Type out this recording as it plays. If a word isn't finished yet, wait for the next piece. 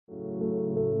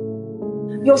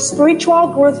Your spiritual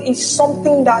growth is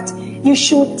something that you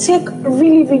should take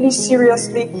really, really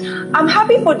seriously. I'm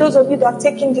happy for those of you that have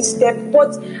taken this step,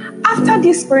 but after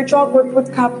this spiritual growth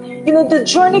bootcamp, the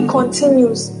journey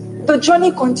continues. The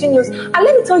journey continues. And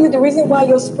let me tell you the reason why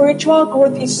your spiritual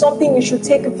growth is something you should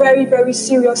take very, very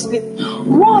seriously.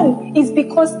 One is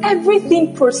because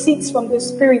everything proceeds from the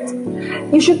Spirit.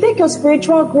 You should take your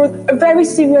spiritual growth very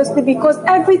seriously because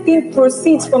everything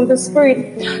proceeds from the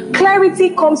Spirit. Clarity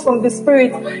comes from the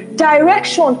Spirit.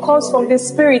 Direction comes from the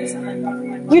Spirit.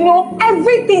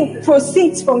 Everything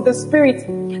proceeds from the Spirit.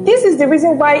 This is the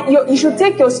reason why you should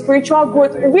take your spiritual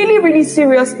growth really, really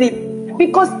seriously.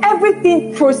 Because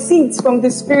everything proceeds from the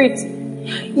Spirit.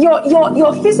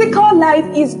 Your physical life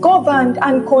is governed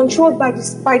and controlled by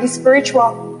the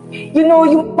spiritual.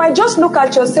 You might just look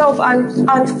at yourself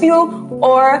and feel,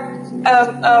 or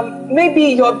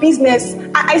maybe your business.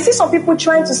 I see some people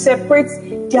trying to separate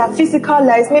their physical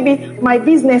lives. Maybe my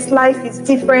business life is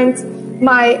different,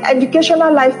 my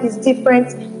educational life is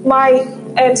different, my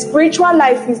spiritual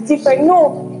life is different.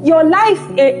 No, your life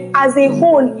as a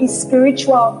whole is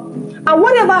spiritual. And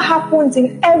whatever happens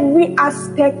in any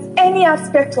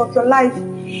aspect of your life,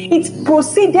 it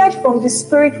proceeded from the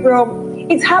spirit realm.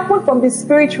 It happened from the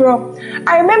spirit realm.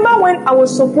 I remember when there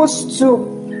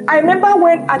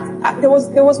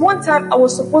was one time I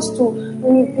was supposed to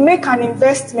make an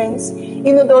investment.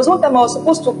 There was one time I was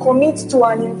supposed to commit to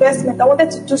an investment. I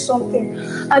wanted to do something.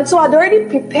 And so I'd already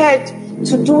prepared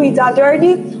to do it.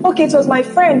 It was my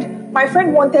friend. My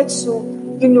friend wanted to,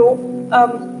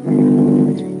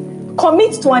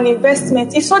 commit to an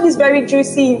investment. He saw this very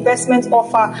juicy investment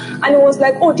offer and it was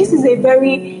like, oh, this is a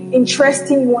very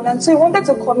interesting one. And so he wanted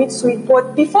to commit to it.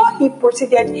 But before he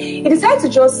proceeded, he decided to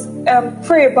just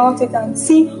pray about it and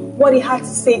see what he had to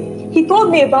say. He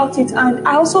told me about it and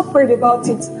I also prayed about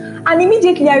it. And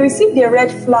immediately I received a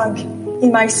red flag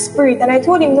in my spirit. And I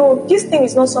told him, no, this thing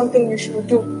is not something you should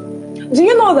do. Do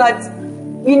you know that,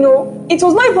 it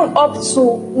was not even up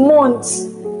to months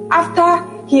after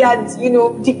he had,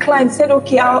 declined, said,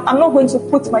 okay, I'm not going to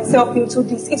put myself into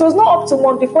this. It was not up to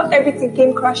months before everything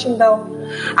came crashing down.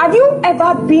 Have you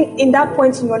ever been in that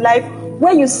point in your life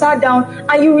where you sat down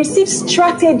and you received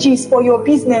strategies for your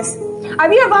business?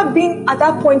 Have you ever been at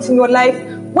that point in your life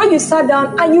where you sat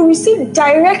down and you received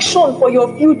direction for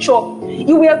your future?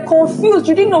 You were confused,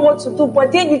 you didn't know what to do,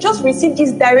 but then you just received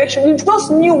this direction. You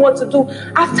just knew what to do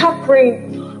after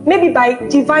praying. Maybe by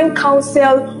divine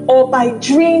counsel or by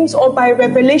dreams or by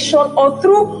revelation or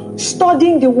through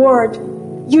studying the word.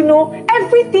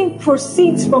 Everything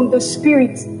proceeds from the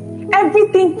Spirit.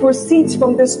 Everything proceeds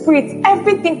from the Spirit.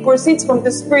 Everything proceeds from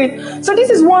the Spirit. So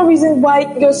this is one reason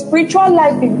why your spiritual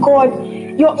life with God,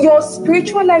 your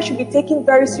spiritual life should be taken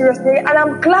very seriously. And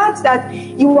I'm glad that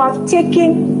you have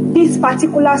taken this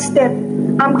particular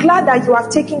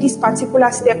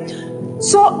step.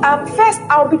 So first,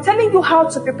 I'll be telling you how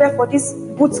to prepare for this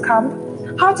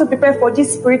bootcamp, how to prepare for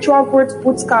this spiritual growth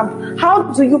bootcamp. How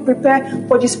do you prepare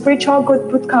for the spiritual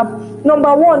growth bootcamp?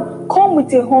 Number one, come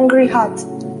with a hungry heart.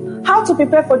 How to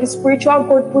prepare for the spiritual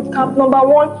growth bootcamp? Number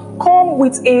one, come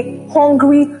with a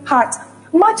hungry heart.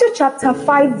 Matthew chapter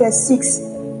 5 verse 6.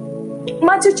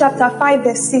 Matthew chapter 5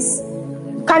 verse 6.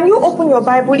 Can you open your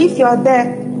Bible if you are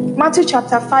there? Matthew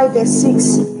chapter 5 verse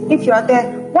 6. If you are there.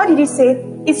 What did he say?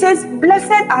 It says,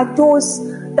 blessed are those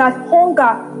that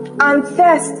hunger and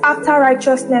thirst after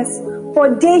righteousness,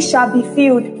 for they shall be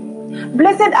filled.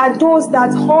 Blessed are those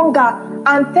that hunger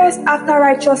and thirst after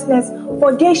righteousness,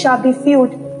 for they shall be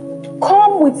filled.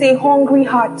 Come with a hungry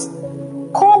heart.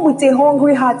 Come with a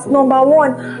hungry heart. Number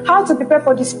one, how to prepare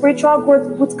for the spiritual growth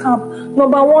bootcamp.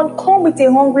 Number one, come with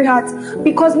a hungry heart.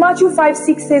 Because Matthew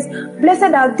 5:6 says,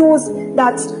 blessed are those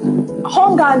that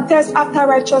hunger and thirst after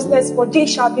righteousness, for they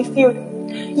shall be filled.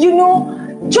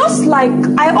 Just like,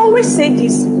 I always say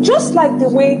this, just like the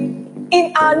way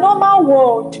in our normal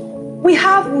world, we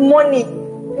have money.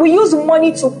 We use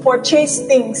money to purchase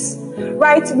things,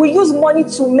 right? We use money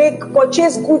to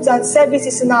purchase goods and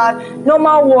services in our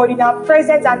normal world, in our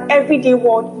present and everyday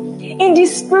world. In the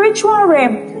spiritual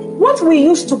realm, what we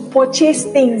use to purchase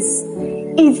things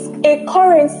is a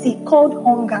currency called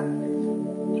hunger.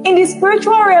 In the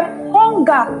spiritual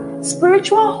realm,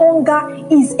 spiritual hunger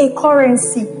is a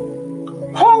currency.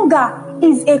 Hunger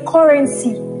is a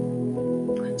currency.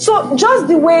 So just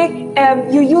the way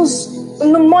you use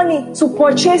money to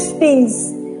purchase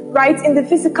things, right, in the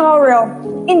physical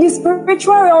realm, in the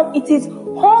spiritual realm, it is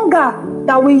hunger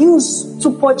that we use to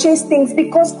purchase things,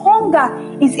 because hunger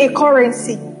is a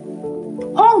currency.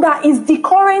 Hunger is the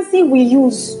currency we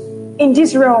use in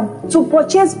this realm to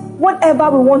purchase whatever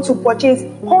we want to purchase.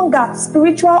 Hunger,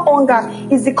 spiritual hunger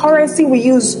is the currency we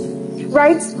use,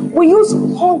 right? We use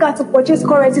hunger to purchase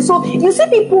currency. So you see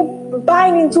people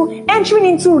entering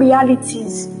into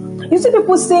realities. You see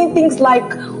people saying things like,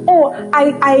 oh,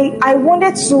 I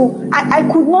wanted to, I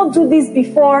could not do this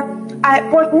before,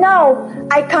 but now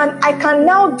I can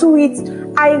now do it.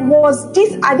 I was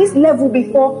at this level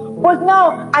before, but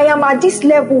now I am at this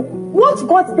level. What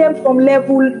got them from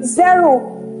level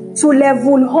 0 to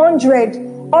level 100,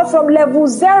 or from level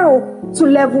 0 to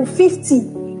level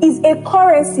 50, is a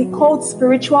currency called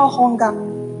spiritual hunger.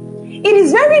 It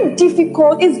is very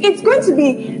difficult. It's going to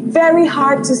be very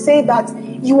hard to say that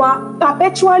you are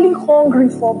perpetually hungry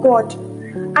for God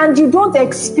and you don't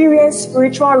experience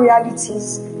spiritual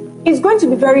realities. It's going to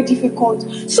be very difficult.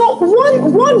 So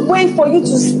one way for you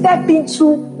to step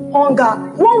into hunger,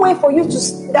 one way for you to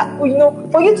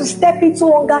step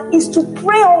into hunger is to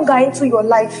pray hunger into your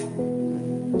life.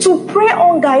 To pray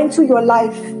hunger into your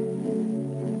life.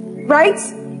 Right?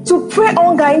 To pray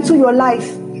hunger into your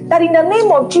life. That in the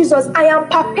name of Jesus, I am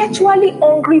perpetually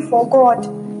hungry for God.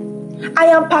 I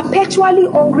am perpetually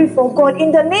hungry for God.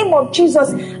 In the name of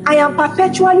Jesus, I am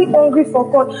perpetually hungry for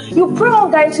God. You pray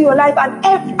hunger into your life and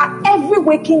every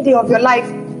waking day of your life.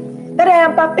 That I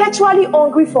am perpetually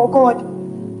hungry for God.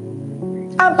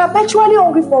 I'm perpetually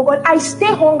hungry for God. I stay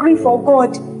hungry for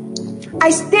God. I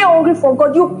stay hungry for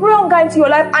God. You pray hunger into your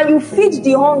life and you feed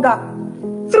the hunger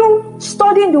through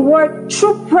studying the word,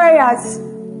 through prayers.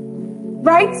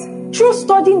 Right? Through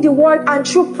studying the word and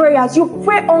through prayers, you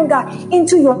pray hunger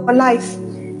into your life.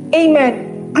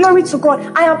 Amen. Glory to God.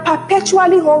 I am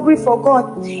perpetually hungry for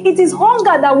God. It is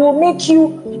hunger that will make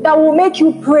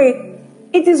you pray.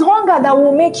 It is hunger that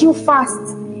will make you fast.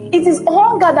 It is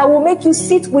hunger that will make you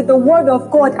sit with the word of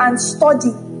God and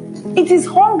study. It is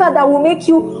hunger that will make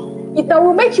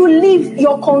you leave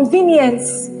your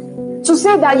convenience to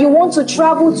say that you want to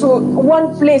travel to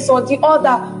one place or the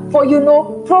other for,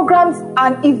 programs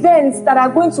and events that are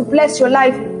going to bless your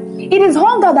life. It is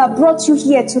hunger that brought you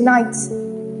here tonight.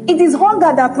 It is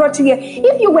hunger that brought you here.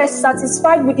 If you were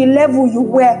satisfied with the level you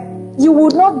were, you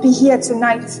would not be here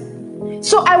tonight.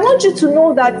 So I want you to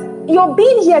know that you're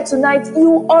being here tonight,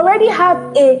 you already have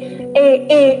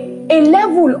a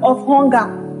level of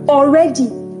hunger already.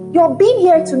 You're being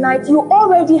here tonight, you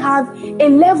already have a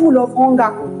level of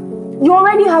hunger. You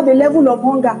already have a level of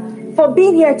hunger for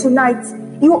being here tonight.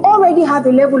 You already have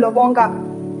a level of hunger.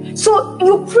 So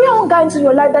you pray hunger into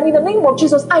your life that in the name of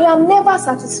Jesus, I am never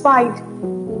satisfied.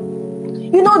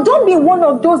 Don't be one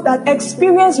of those that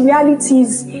experience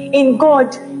realities in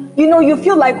God. You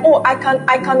feel like, oh, I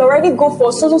can already go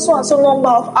for so and so number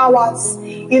of hours,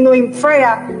 in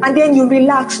prayer, and then you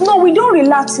relax. No, we don't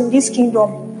relax in this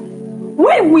kingdom.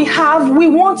 When we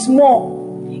want more.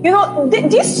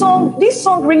 This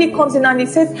song really comes in and it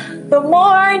says, the more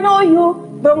I know you,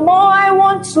 the more I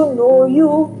want to know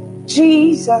you,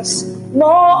 Jesus,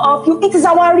 more of you. It is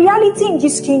our reality in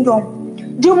this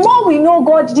kingdom. The more we know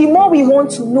God, the more we want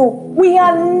to know. We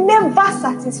are never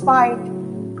satisfied.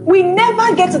 We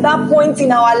never get to that point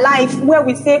in our life where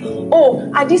we say,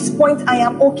 oh, at this point I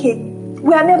am okay.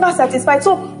 We are never satisfied.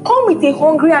 So come with a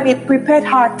hungry and a prepared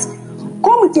heart.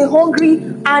 Come with a hungry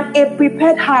and a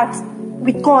prepared heart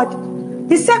with God.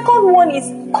 The second one is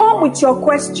come with your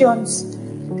questions.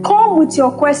 Come with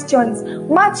your questions.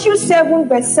 Matthew 7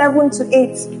 verse 7 to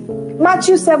 8.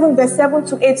 Matthew 7 verse 7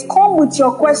 to 8. Come with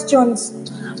your questions.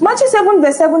 Matthew 7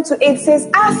 verse 7 to 8 says,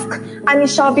 ask and it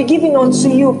shall be given unto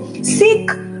you. Seek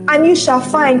and you shall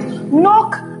find.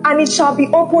 Knock and it shall be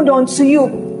opened unto you.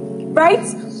 Right?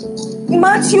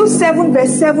 Matthew 7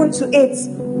 verse 7 to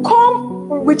 8.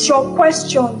 Come with your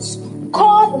questions.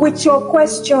 Come with your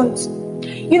questions.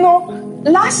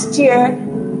 Last year,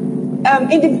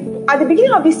 at the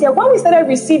beginning of this year, when we started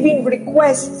receiving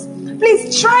requests,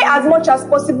 please try as much as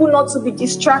possible not to be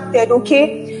distracted,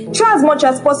 okay? Try as much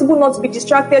as possible not to be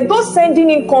distracted. Those sending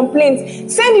in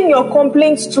complaints, send in your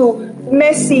complaints to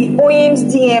Mercy, OAM's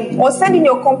DM, or send in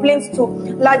your complaints to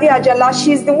Lade Ajala.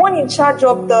 She's the one in charge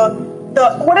of the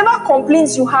whatever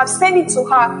complaints you have, send it to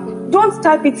her. Don't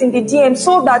type it in the DM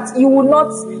so that you will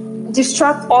not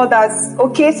distract others,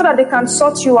 okay, so that they can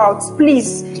sort you out.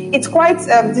 Please, it's quite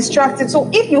distracting. So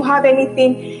if you have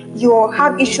anything you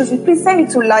have issues with, please send it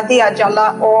to Lade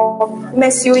Ajala or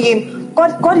Mercy Oyem.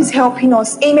 God is helping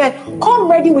us. Amen. Come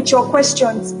ready with your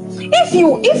questions.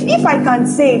 If I can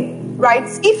say, right,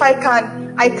 if I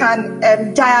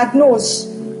can diagnose,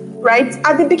 right,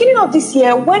 at the beginning of this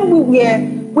year when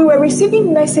we were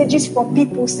receiving messages from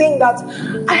people saying that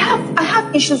I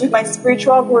have issues with my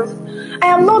spiritual growth. I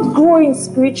am not growing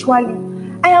spiritually.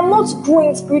 I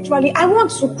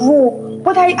want to grow,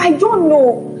 but I don't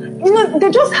know. They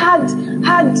just had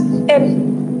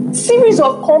series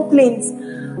of complaints.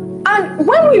 And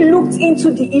when we looked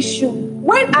into the issue,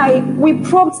 we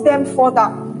probed them further,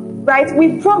 right?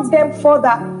 We probed them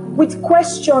further with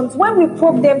questions. When we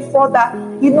probed them further,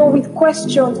 with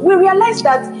questions, we realized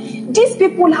that these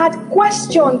people had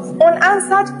questions,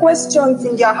 unanswered questions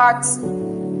in their hearts,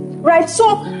 right?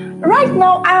 So right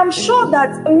now, I am sure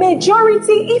that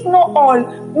majority, if not all,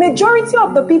 majority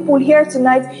of the people here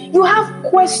tonight, you have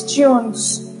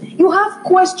questions. You have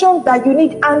questions that you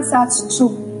need answers to.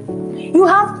 You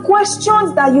have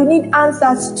questions that you need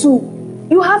answers to.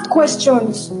 You have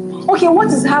questions. Okay, what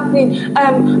is happening?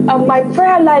 My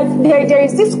prayer life, there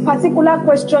is this particular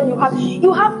question you have.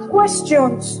 You have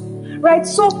questions, right?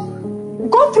 So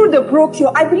go through the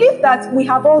brochure. I believe that we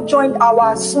have all joined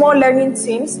our small learning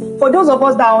teams. For those of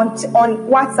us that are on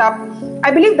WhatsApp,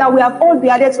 I believe that we have all been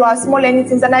added to our small learning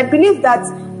teams, and I believe that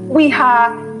we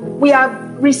have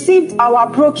received our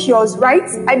brochures, right?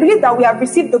 I believe that we have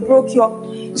received the brochure.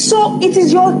 So it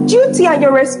is your duty and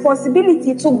your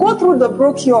responsibility to go through the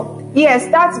brochure. Yes,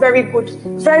 that's very good.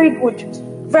 Very good.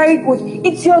 Very good.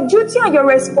 It's your duty and your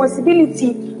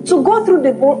responsibility to go through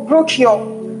the brochure,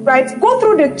 right? Go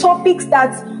through the topics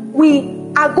that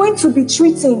we are going to be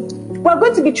treating. We're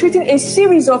going to be treating a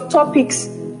series of topics.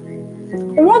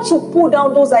 We want to pull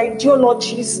down those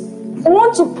ideologies. We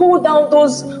want to pull down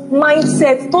those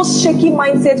mindsets, those shaky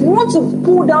mindsets. We want to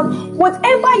pull down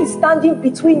whatever is standing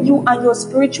between you and your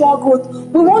spiritual growth.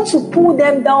 We want to pull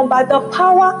them down by the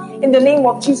power in the name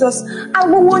of Jesus.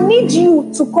 And we will need you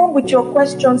to come with your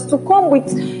questions, to come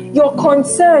with your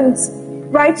concerns,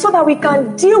 right? So that we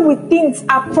can deal with things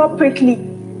appropriately.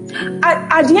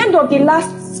 At the end of the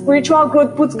last Spiritual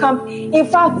Growth Bootcamp, in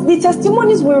fact, the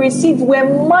testimonies we received were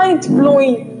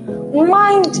mind-blowing.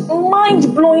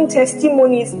 Mind-blowing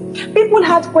testimonies. People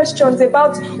had questions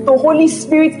about the Holy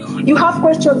Spirit. You have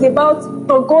questions about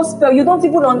the gospel. You don't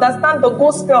even understand the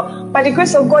gospel. By the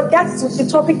grace of God, that's the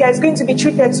topic that is going to be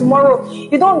treated tomorrow.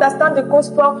 You don't understand the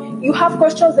gospel. You have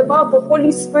questions about the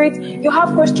Holy Spirit. You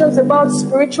have questions about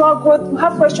spiritual growth. You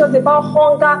have questions about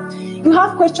hunger. You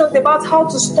have questions about how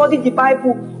to study the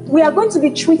Bible. We are going to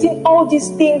be treating all these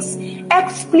things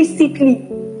explicitly,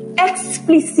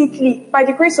 by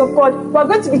the grace of God. We are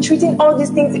going to be treating all these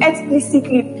things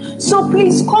explicitly. So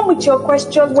please come with your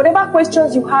questions, whatever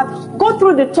questions you have. Go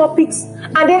through the topics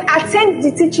and then attend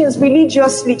the teachings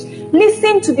religiously.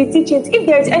 Listen to the teachings. If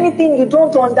there is anything you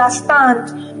don't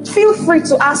understand, feel free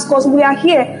to ask us. We are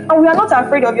here and we are not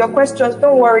afraid of your questions.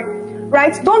 Don't worry,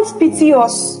 right? Don't pity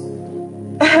us.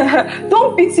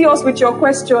 Don't pity us with your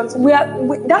questions.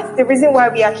 That's the reason why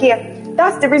we are here.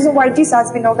 That's the reason why this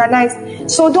has been organized.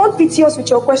 So don't pity us with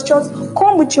your questions.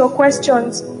 Come with your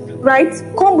questions, right?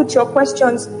 Come with your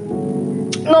questions.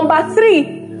 Number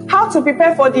 3, how to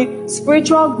prepare for the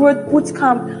Spiritual Growth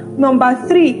Bootcamp. Number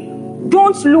 3,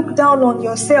 don't look down on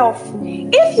yourself.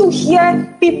 If you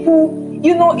hear people,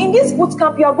 in this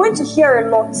bootcamp, you are going to hear a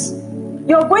lot.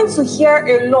 You're going to hear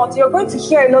a lot. You're going to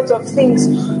hear a lot of things.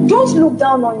 Don't look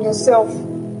down on yourself.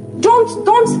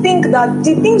 Don't think that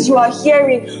the things you are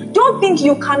hearing, don't think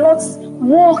you cannot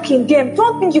walk in them.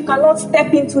 Don't think you cannot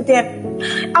step into them.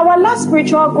 Our last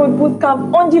Spiritual Growth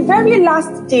Bootcamp, on the very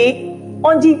last day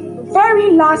of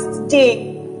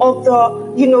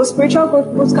the Spiritual Growth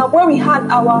Bootcamp, where we had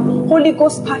our Holy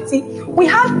Ghost party, we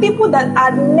had people that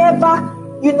had never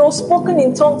spoken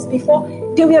in tongues before.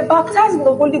 They were baptized in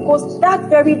the Holy Ghost that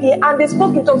very day, and they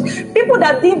spoke in tongues. People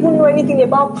that didn't even know anything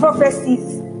about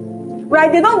prophecies, right?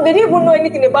 They didn't even know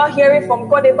anything about hearing from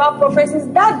God, about prophecies.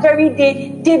 That very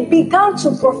day, they began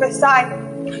to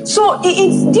prophesy. So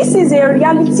this is a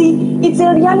reality. It's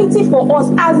a reality for us,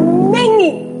 as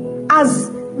many as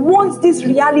want these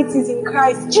realities in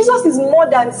Christ. Jesus is more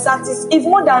than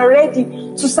ready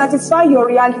to satisfy your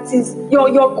realities,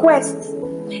 your quest.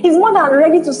 He's more than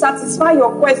ready to satisfy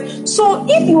your quest. So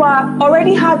if you are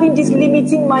already having this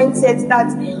limiting mindset that,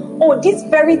 this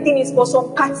very thing is for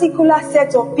some particular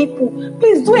set of people,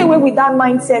 please do away with that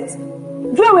mindset.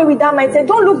 Do away with that mindset.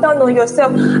 Don't look down on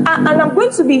yourself. And I'm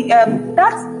going to be,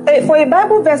 for a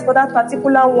Bible verse for that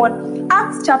particular one,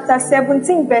 Acts chapter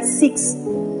 17 verse 6.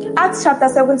 Acts chapter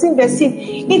 17 verse 6.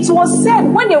 It was said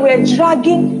when they were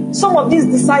dragging some of these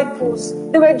disciples,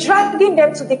 they were dragging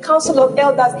them to the council of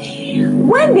elders.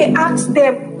 When they asked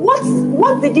them,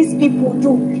 what did these people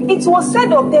do? It was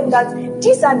said of them that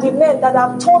these are the men that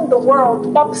have turned the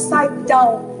world upside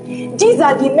down. These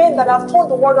are the men that have turned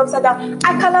the world upside down.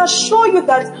 I can assure you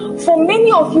that for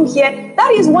many of you here,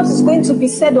 that is what is going to be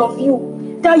said of you.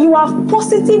 that you have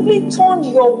positively turned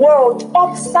your world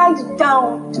upside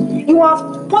down. You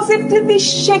have positively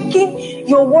shaken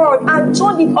your world and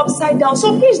turned it upside down.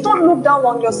 So please don't look down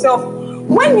on yourself.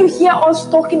 When you hear us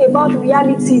talking about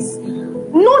realities,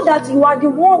 know that you are the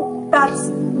one that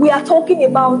we are talking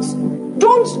about.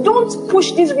 Don't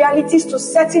push these realities to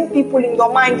certain people in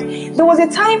your mind. There was a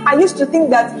time I used to think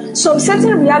that some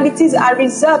certain realities are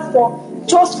reserved for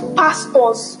just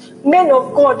pastors, men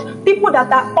of God, people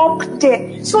that are up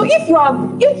there. So if you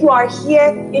are here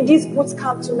in this boot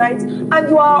camp tonight, and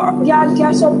there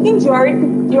are some things you're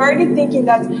already thinking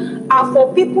that are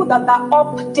for people that are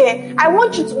up there, I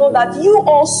want you to know that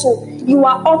you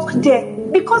are up there,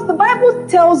 because the Bible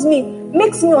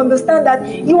makes me understand that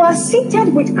you are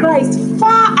seated with Christ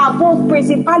far above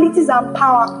principalities and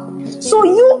power. So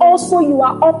you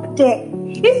are up there.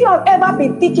 If you have ever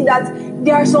been thinking that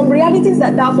there are some realities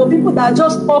that are for people that are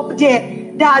just up there,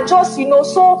 that are just,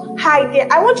 so high there,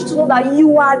 I want you to know that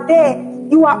you are there.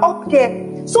 You are up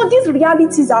there. So these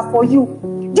realities are for you.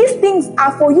 These things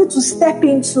are for you to step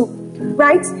into,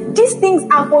 right? These things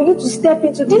are for you to step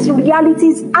into. These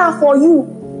realities are for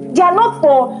you. They are not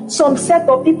for some set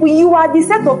of people. You are the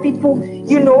set of people,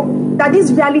 that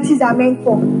these realities are meant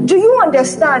for. Do you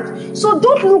understand? So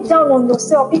don't look down on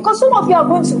yourself, because some of you are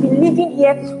going to be living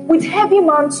here with heavy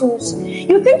mantles.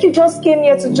 You think you just came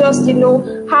here to just,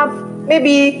 have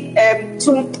maybe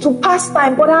to pass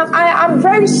time, but I'm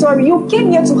very sorry. You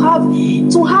came here to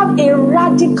have a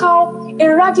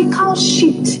radical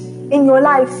shift in your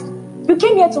life. You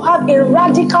came here to have a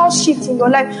radical shift in your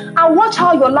life, and watch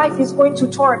how your life is going to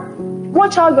turn.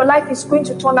 Watch how your life is going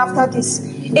to turn after this.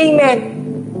 Amen.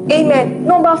 Amen.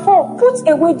 Number 4, put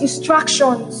away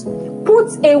distractions.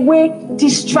 Put away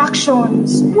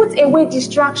distractions. Put away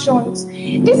distractions.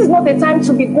 This is not the time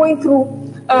to be going through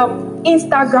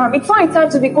Instagram. It's not a time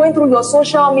to be going through your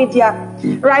social media,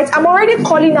 right? I'm already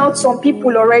calling out some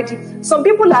people already. Some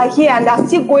people are here and are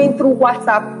still going through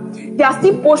WhatsApp. They are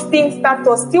still posting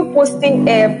status, still posting.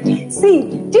 See,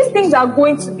 these things are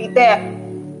going to be there.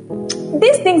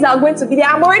 These things are going to be there.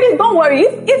 Don't worry.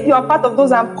 If you are part of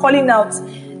those I'm calling out,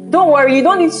 don't worry. You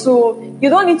don't need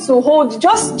to hold.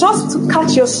 Just to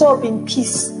catch yourself in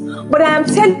peace. But I am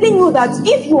telling you that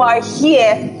if you are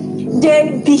here,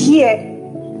 then be here.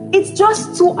 It's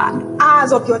just 2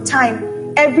 hours of your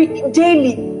time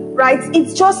daily. Right?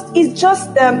 It's just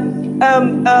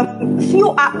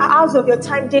few hours of your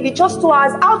time daily, just 2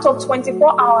 hours out of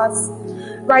 24 hours,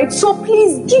 right? So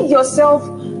please give yourself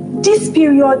this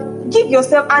period,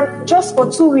 and just for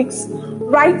 2 weeks,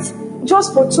 right?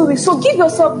 Just for 2 weeks. So give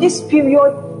yourself this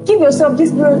period. Do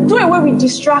away with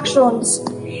distractions.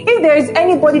 If there is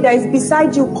anybody that is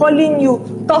beside you, calling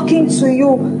you, talking to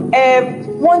you,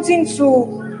 wanting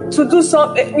to do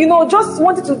something, just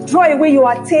wanting to draw away your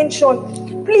attention,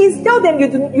 please tell them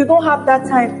you don't have that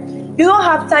time. You don't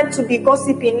have time to be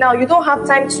gossiping now. You don't have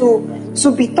time to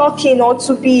be talking or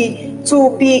to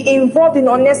be involved in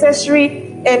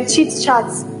unnecessary chit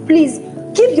chats. Please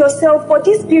give yourself for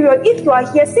this period. If you are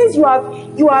here, since you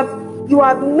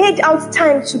have made out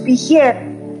time to be here,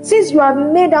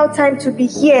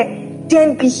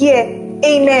 then be here.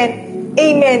 Amen.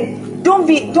 Amen. Don't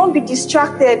be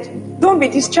distracted. Don't be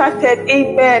distracted.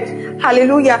 Amen.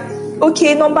 Hallelujah.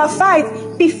 Okay, number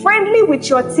 5, be friendly with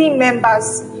your team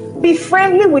members. Be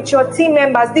friendly with your team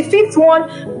members. The 5th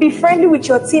one, be friendly with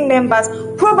your team members.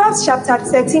 Proverbs chapter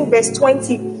 13 verse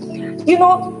 20.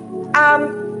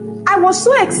 I was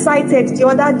so excited the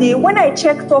other day when I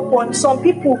checked up on some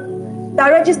people that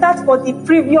registered for the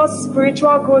previous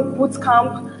Spiritual Growth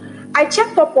Bootcamp. I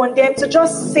checked up on them to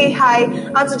just say hi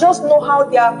and to just know how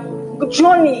their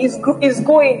journey is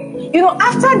going.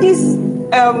 After this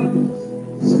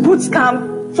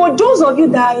bootcamp, for those of you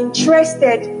that are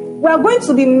interested, we are going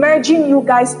to be merging you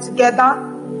guys together.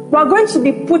 We are going to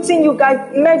be merging you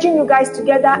guys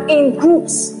together in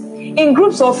groups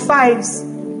of 5s.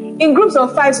 In groups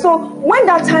of 5. So when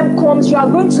that time comes, we are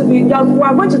going to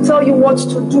tell you what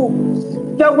to do.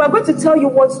 We are going to tell you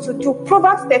what to do.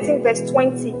 Proverbs 13 verse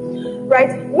 20.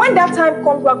 Right? When that time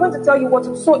comes, we are going to tell you what to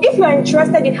do. So if you are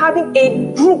interested in having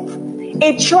a group,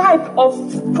 a tribe of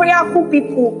prayerful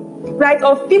people, right,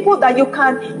 of people that you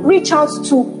can reach out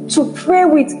to pray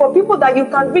with, for people that you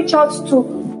can reach out to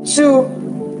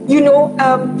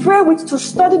pray with, to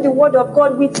study the word of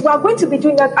God with. We are going to be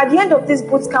doing that at the end of this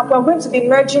bootcamp. We are going to be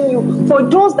merging you. For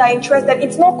those that are interested,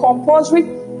 it's not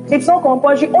compulsory.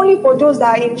 Only for those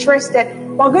that are interested.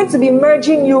 We're going to be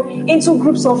merging you into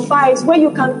groups of 5s where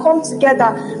you can come together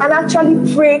and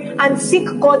actually pray and seek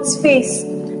God's face,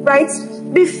 right?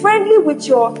 Be friendly with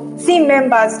your team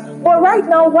members. But right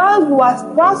now,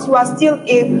 whilst you are still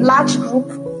a large group,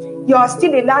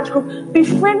 be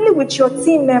friendly with your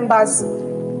team members.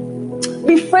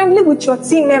 Be friendly with your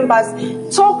team members.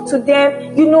 Talk to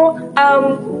them,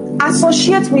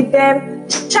 associate with them,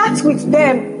 chat with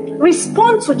them,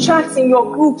 respond to chats in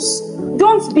your groups.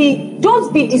 Don't be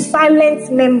the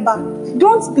silent member.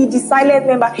 Don't be the silent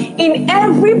member. In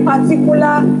every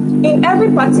particular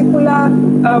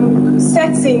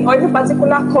setting or every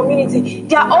particular community,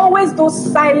 there are always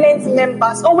those silent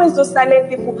members, always those silent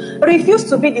people. Refuse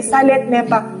to be the silent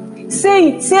member. Say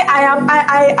it. Say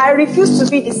I refuse to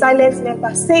be the silent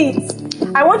member. Say it.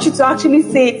 I want you to actually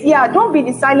say it. Yeah, don't be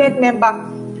the silent member.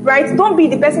 Right? Don't be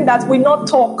the person that will not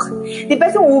talk. The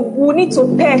person who will need to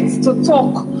beg to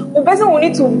talk. The person who will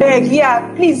need to beg.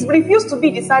 Yeah, please refuse to be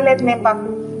the silent member.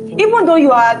 Even though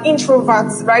you are an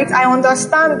introvert, right? I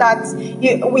understand that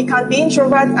we can be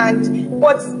introverts,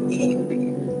 but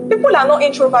people are not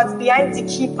introverts behind the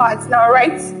keypads now,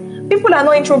 right? People are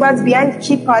not introverts behind the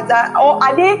keypads, or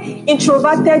are they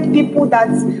introverted people that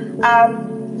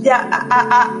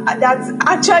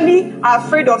actually are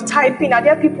afraid of typing? Are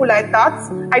there people like that?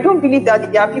 I don't believe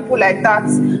that there are people like that.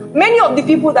 Many of the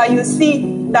people that you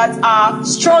see that are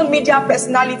strong media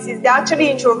personalities, they're actually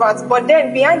introverts, but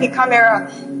then behind the camera,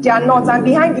 they are not, and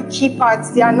behind the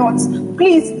keypads, they are not.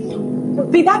 Please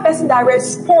be that person that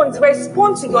responds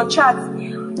to your chat.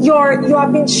 You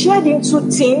have been shared into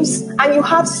teams, and you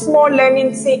have small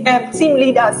learning team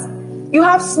leaders. You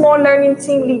have small learning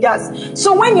team leaders.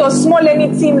 So when your small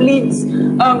learning team leads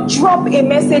drop a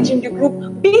message in the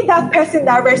group, be that person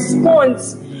that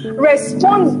responds.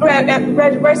 Respond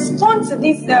to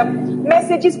these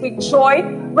messages with joy.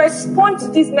 Respond to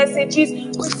these messages.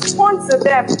 Respond to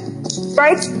them.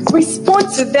 Right? Respond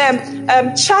to them.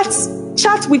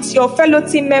 Chat with your fellow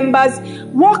team members.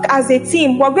 Work as a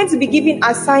team. We're going to be giving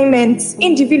assignments,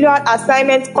 individual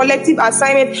assignments, collective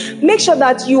assignments. Make sure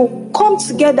that you come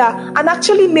together and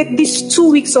actually make these 2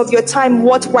 weeks of your time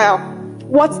worthwhile.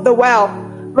 Worth the while.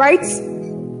 Right?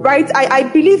 I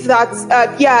believe that,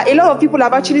 a lot of people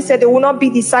have actually said they will not be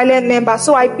the silent member.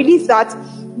 So I believe that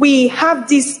we have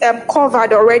this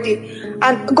covered already.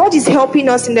 And God is helping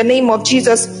us in the name of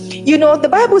Jesus. The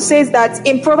Bible says that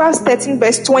in Proverbs 13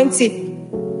 verse 20,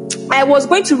 I was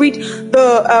going to read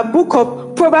the book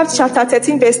of Proverbs chapter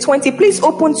 13 verse 20. Please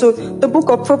open to the book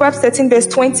of Proverbs 13 verse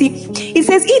 20. It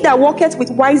says, he that walketh with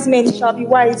wise men shall be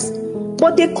wise,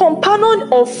 but the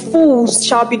companion of fools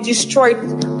shall be destroyed.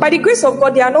 By the grace of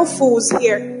God, there are no fools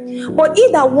here. But he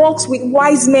that walks with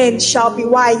wise men shall be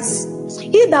wise.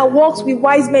 He that walks with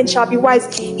wise men shall be wise.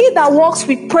 He that walks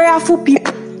with prayerful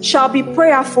people shall be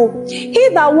prayerful. He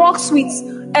that walks with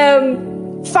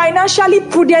financially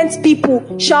prudent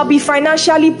people shall be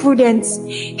financially prudent.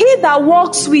 He that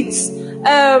walks with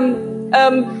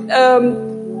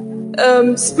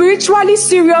spiritually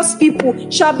serious people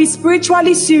shall be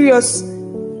spiritually serious.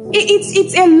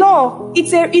 It's a law.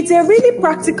 It's a really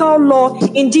practical law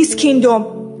in this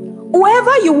kingdom.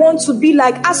 Whoever you want to be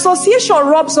like, association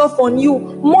rubs off on you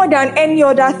more than any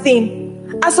other thing.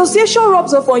 Association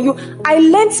rubs off on you. I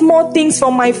learned more things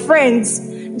from my friends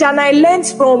than I learned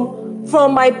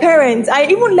from my parents. I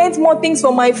even learned more things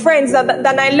from my friends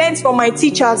than I learned from my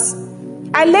teachers.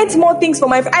 I learned more things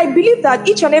from I believe that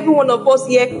each and every one of us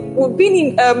here, we've been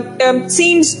in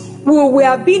teams, we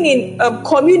have been in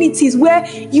communities where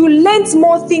you learned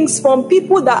more things from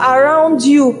people that are around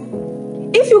you.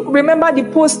 If you remember the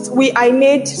post I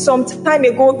made some time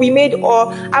ago,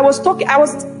 I was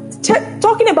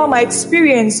talking about my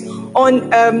experience on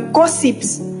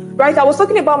gossips, right? I was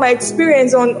talking about my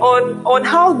experience on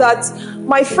how that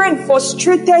my friend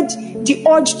frustrated the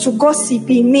urge to gossip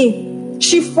in me.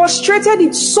 She frustrated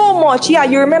it so much. Yeah,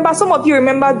 you remember, some of you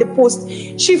remember the post.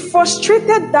 She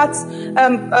frustrated that,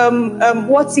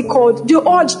 the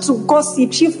urge to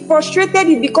gossip. She frustrated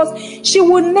it because she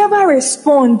would never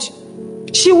respond.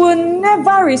 She will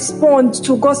never respond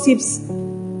to gossips,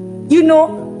 and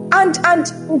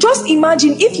just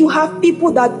imagine if you have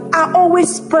people that are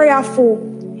always prayerful,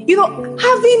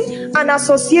 having an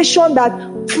association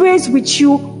that prays with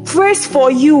you, prays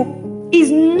for you, is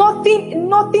nothing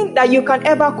that you can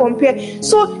ever compare.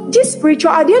 So at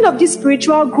the end of this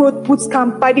spiritual growth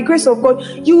bootcamp, by the grace of God,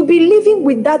 you'll be living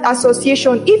with that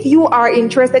association. If you are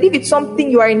interested, if it's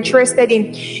something you are interested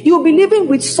in, you'll be living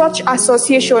with such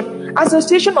association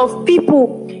of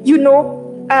people,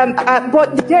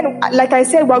 but then, like I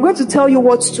said, we're going to tell you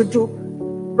what to do,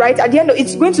 right? At the end,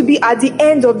 it's going to be at the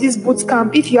end of this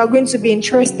bootcamp if you are going to be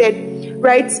interested.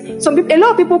 Right? A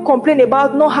lot of people complain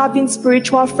about not having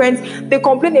spiritual friends. They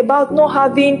complain about not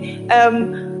having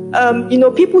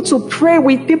people to pray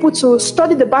with, people to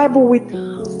study the Bible with.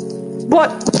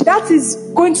 But that is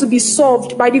going to be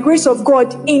solved by the grace of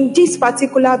God in this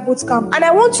particular bootcamp. And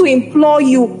I want to implore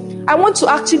you, I want to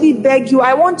actually beg you,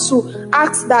 I want to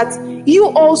ask that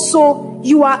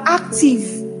you are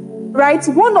active, right?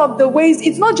 One of the ways,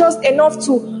 it's not just enough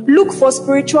to look for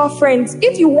spiritual friends.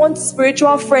 If you want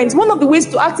spiritual friends, one of the ways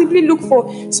to actively look for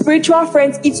spiritual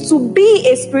friends is to be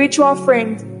a spiritual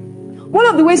friend. One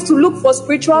of the ways to look for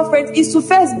spiritual friends is to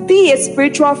first be a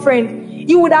spiritual friend.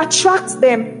 You would attract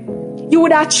them. You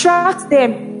would attract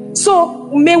them. So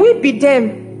may we be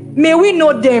them. May we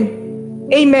know them.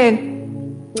 Amen.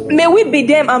 May we be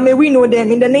them and may we know them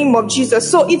in the name of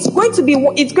Jesus. So it's going to be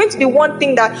one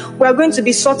thing that we're going to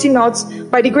be sorting out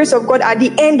by the grace of God at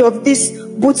the end of this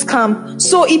bootcamp.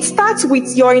 So it starts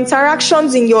with your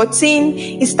interactions in your team.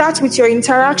 It starts with your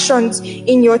interactions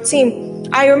in your team.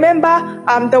 I remember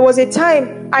there was a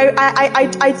time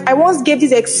I once gave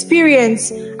this experience.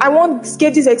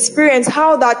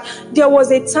 How that there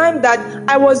was a time that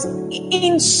I was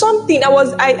in something.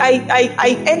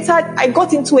 I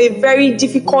got into a very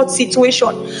difficult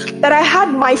situation that I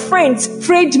had my friends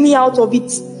prayed me out of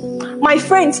it. My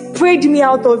friends prayed me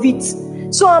out of it.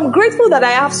 So I'm grateful that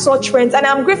I have such friends, and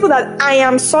I'm grateful that I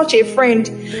am such a friend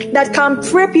that can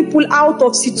pray people out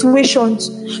of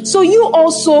situations. So you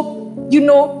also,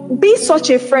 be such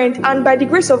a friend, and by the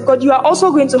grace of God, you are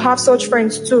also going to have such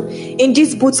friends too in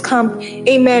this bootcamp.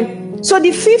 Amen. So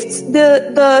the sixth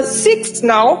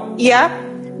now,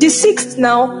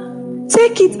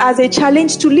 take it as a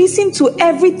challenge to listen to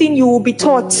everything you will be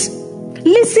taught.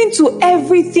 Listen to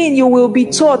everything you will be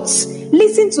taught.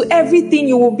 Listen to everything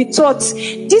you will be taught.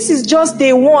 This is just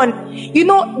day one.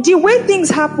 The way things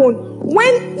happen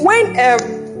when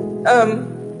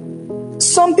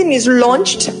something is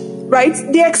launched, right?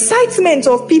 The excitement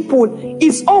of people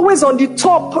is always on the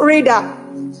top radar.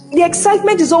 The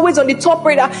excitement is always on the top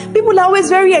radar. People are always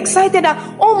very excited that,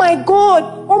 oh my God,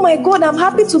 I'm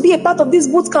happy to be a part of this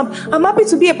bootcamp. I'm happy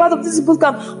to be a part of this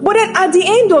bootcamp. But then at the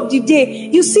end of the day,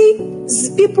 you see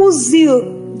people's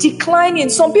zeal declining.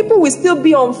 Some people will still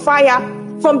be on fire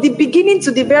from the beginning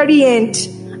to the very end.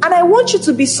 And I want you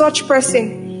to be such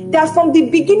person that from the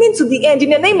beginning to the end, in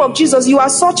the name of Jesus, you are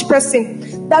such person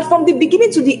that from the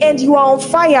beginning to the end, you are on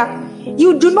fire.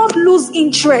 You do not lose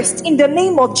interest in the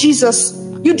name of Jesus.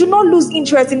 You do not lose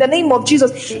interest in the name of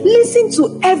Jesus. Listen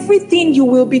to everything you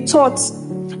will be taught.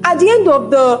 At the end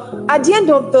of the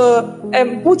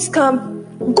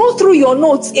bootcamp, go through your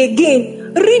notes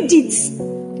again. Read it.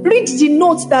 Read the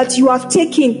notes that you have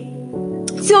taken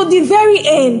till the very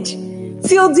end.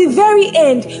 Till the very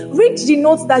end. Read the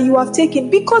notes that you have taken,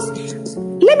 because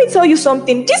let me tell you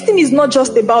something. This thing is not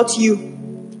just about you.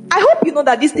 I hope you know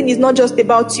that this thing is not just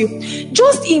about you.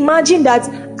 Just imagine that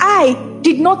I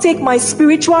did not take my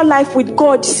spiritual life with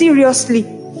God seriously.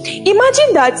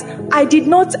 Imagine that I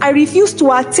refused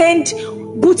to attend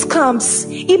boot camps.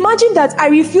 Imagine that I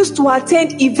refused to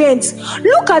attend events.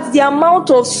 Look at the amount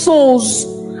of souls.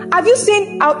 Have you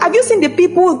seen the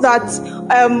people that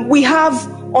we have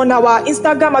on our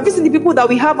Instagram? Have you seen the people that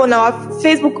we have on our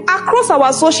Facebook, across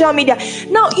our social media?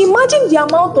 Now imagine the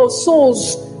amount of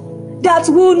souls that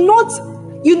will not,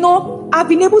 have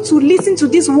been able to listen to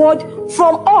this word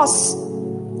from us.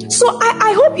 So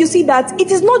I hope you see that it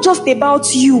is not just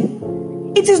about you.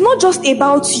 It is not just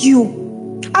about you.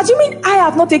 Assuming I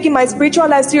have not taken my spiritual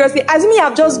life seriously, assuming I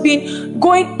have just been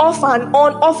going off and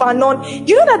on,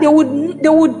 you know that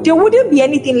there wouldn't be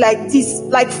anything like this,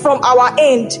 like from our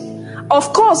end.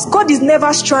 Of course, God is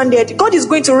never stranded. God is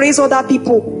going to raise other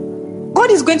people.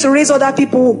 God is going to raise other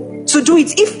people to do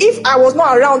it. If I was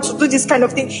not around to do this kind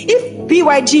of thing, if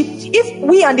if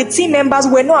we and the team members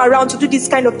were not around to do this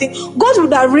kind of thing, God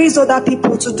would have raised other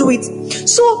people to do it.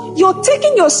 So you're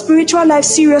taking your spiritual life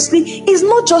seriously is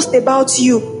not just about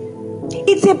you.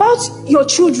 It's about your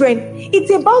children.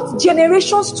 It's about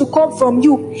generations to come from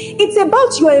you. It's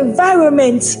about your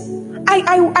environment.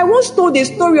 I once told a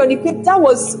story on it that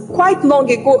was quite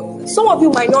long ago. Some of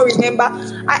you might not remember.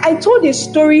 I told a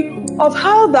story of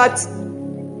how that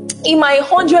in my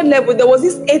 100 level, there was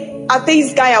this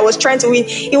atheist guy I was trying to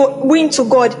win to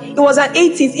God. He was an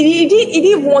atheist. He didn't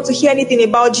even want to hear anything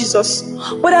about Jesus.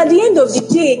 But at the end of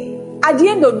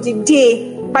the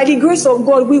day, by the grace of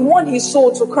God, we won his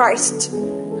soul to Christ.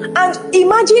 And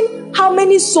imagine how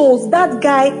many souls that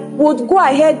guy would go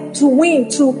ahead to win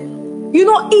to.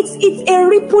 It's a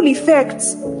ripple effect.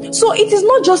 So it is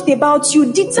not just about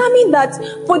you. Determine that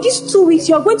for these 2 weeks,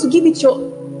 you are going to give it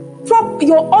your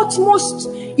utmost,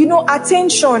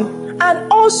 attention.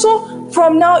 And also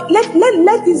from now, let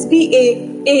this be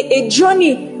a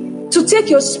journey to take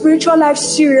your spiritual life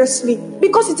seriously,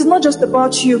 because it is not just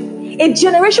about you. A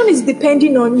generation is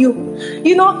depending on you.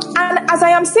 And as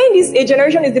I am saying this, a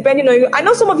generation is depending on you. I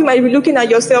know some of you might be looking at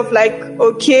yourself like,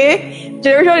 okay,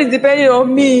 generation is depending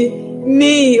on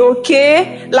me,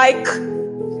 okay, like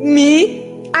me.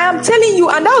 I am telling you,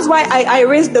 and that was why I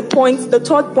raised the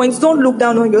third point, don't look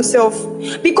down on yourself.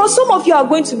 Because some of you are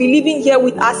going to be living here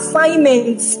with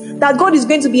assignments that God is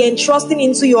going to be entrusting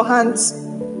into your hands.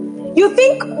 You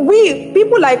think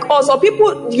people like us, or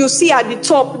people you see at the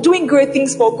top doing great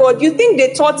things for God, you think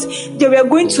they thought they were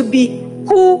going to be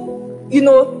who,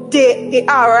 they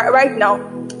are right now.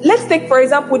 Let's take, for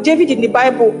example, David in the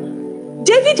Bible.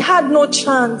 David had no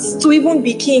chance to even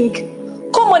be king.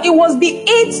 Come on, it was the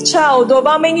 8th child of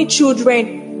how many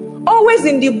children? Always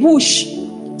in the bush,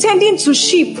 tending to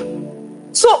sheep.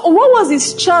 So what was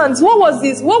his chance? What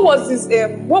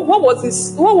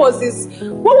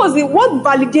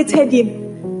validated him?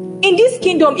 In this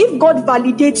kingdom, if God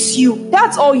validates you,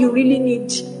 that's all you really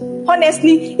need.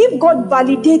 Honestly, if God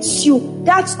validates you,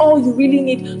 that's all you really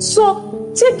need.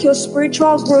 So take your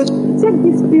spiritual growth, take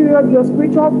this period, your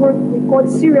spiritual growth with God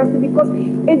seriously, because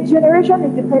a generation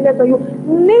is dependent on you.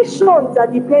 Nations are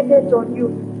dependent on you.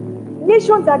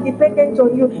 Nations are dependent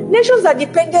on you. Nations are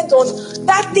dependent on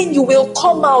that thing you will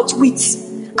come out with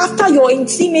after your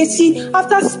intimacy,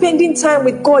 after spending time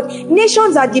with God.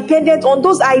 Nations are dependent on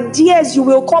those ideas you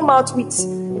will come out with.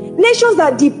 Nations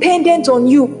are dependent on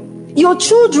you. Your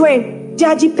children, they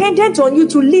are dependent on you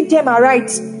to lead them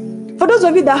aright. For those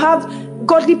of you that have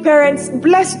godly parents,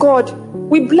 bless God.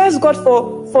 We bless God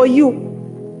for you.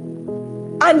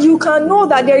 And you can know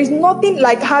that there is nothing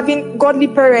like having godly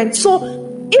parents. So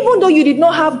even though you did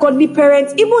not have godly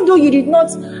parents, even though you did not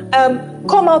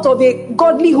come out of a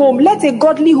godly home, let a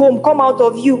godly home come out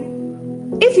of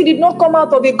you. If you did not come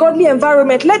out of a godly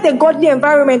environment, let a godly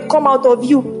environment come out of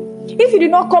you. If you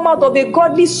did not come out of a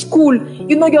godly school,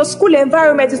 your school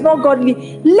environment is not godly,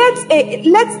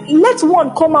 let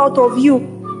one come out of you.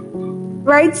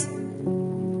 Right?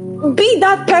 Be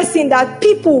that person that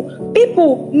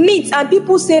people meet and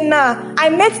people say, nah, I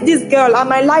met this girl and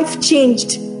my life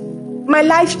changed. My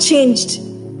life changed.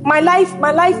 My life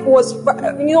was,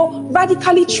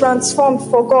 radically transformed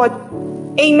for God.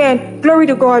 Amen. Glory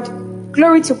to God.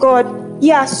 Glory to God.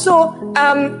 Yeah. So,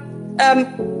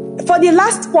 for the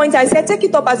last point, I said, take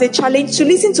it up as a challenge to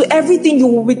listen to everything you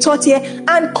will be taught here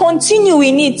and continue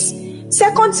in it.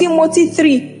 2 Timothy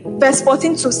 3, verse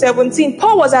 14 to 17.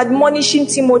 Paul was admonishing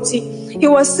Timothy. He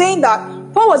was saying,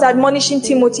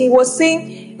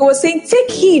 take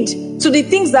heed to the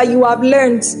things that you have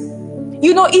learned.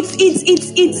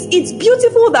 It's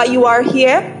beautiful that you are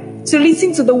here to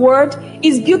listen to the word.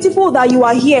 It's beautiful that you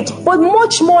are here, but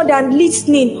much more than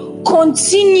listening,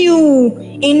 continue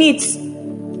in it.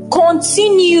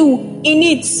 Continue in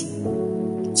it.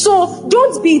 So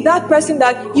don't be that person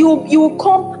that you will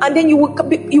come and then you will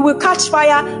catch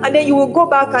fire and then you will go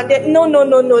back and then no.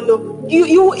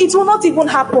 It will not even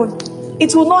happen.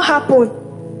 It will not happen.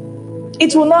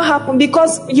 It will not happen,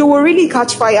 because you will really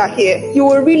catch fire here. You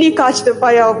will really catch the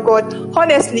fire of God.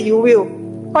 Honestly, you will.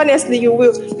 Honestly, you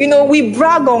will. We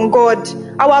brag on God.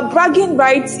 Our bragging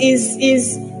rights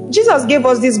is Jesus gave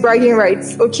us these bragging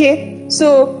rights, okay?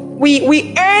 So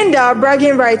we earned our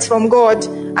bragging rights from God.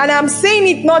 And I'm saying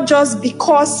it not just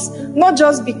because,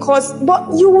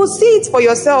 but you will see it for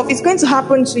yourself. It's going to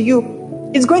happen to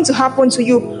you. It's going to happen to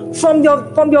you. From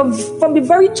the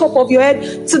very top of your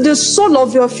head to the sole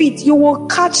of your feet, you will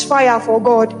catch fire for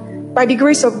God by the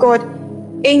grace of God.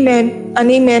 Amen and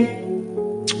amen.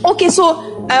 Okay, so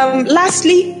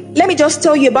lastly, let me just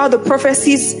tell you about the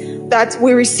prophecies that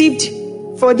we received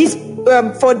for this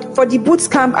for the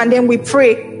bootcamp, and then we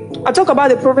pray. I'll talk about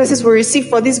the prophecies we received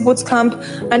for this bootcamp,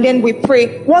 and then we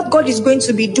pray what God is going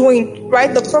to be doing,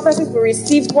 right? The prophecies we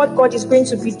received, what God is going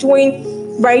to be doing,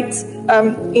 right,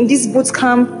 in this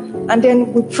bootcamp, and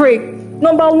then we pray.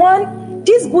 Number one,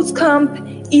 this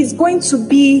bootcamp is going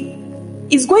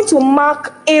to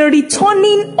mark a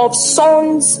returning of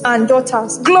sons and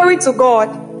daughters. Glory to God.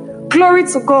 Glory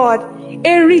to God.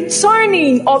 A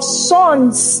returning of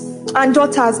sons and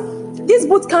daughters. This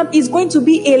bootcamp is going to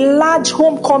be a large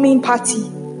homecoming party.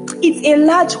 It's a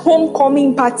large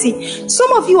homecoming party.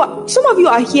 Some of you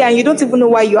are here and you don't even know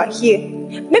why you are here.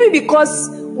 Maybe because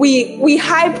we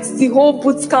hyped the whole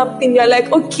bootcamp thing. You're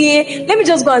like, okay, let me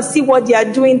just go and see what they are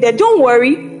doing there. Don't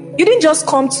worry. You didn't just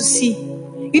come to see.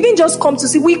 You didn't just come to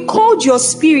see. We called your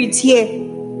spirit here.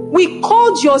 We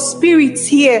called your spirit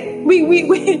here. We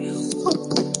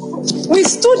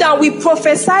stood and we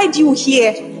prophesied you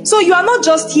here. So you are not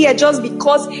just here just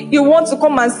because you want to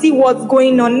come and see what's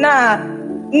going on. Nah.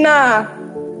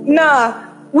 Nah,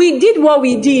 we did what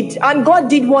we did, and God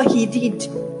did what He did.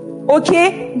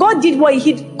 Okay? God did what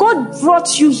He did. God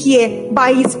brought you here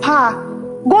by His power.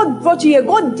 God brought you here.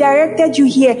 God directed you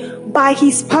here by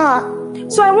His power.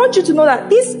 So I want you to know that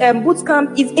this boot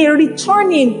camp is a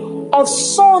returning of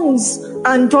sons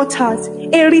and daughters.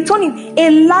 A returning,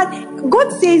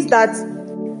 God says that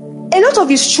a lot of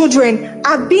His children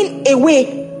have been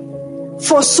away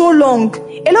for so long.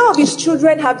 A lot of His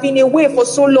children have been away for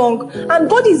so long. And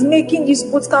God is making this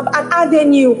boot camp an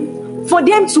avenue for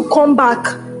them to come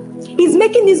back. He's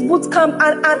making this boot camp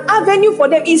an avenue for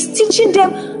them. He's teaching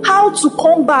them how to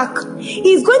come back.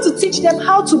 He's going to teach them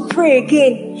how to pray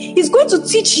again. He's going to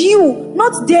teach you,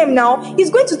 not them now. He's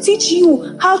going to teach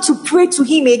you how to pray to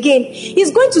Him again.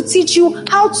 He's going to teach you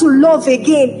how to love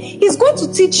again. He's going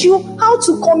to teach you how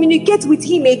to communicate with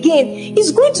Him again.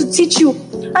 He's going to teach you.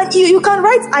 And you can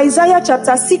write Isaiah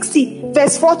chapter 60,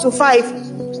 verse 4 to 5.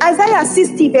 Isaiah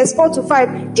 60 verse 4 to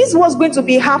 5. This is what's going to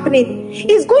be happening.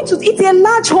 It's a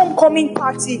large homecoming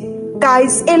party,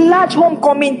 guys. A large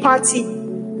homecoming party.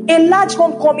 A large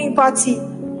homecoming party.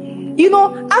 You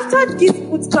know, after this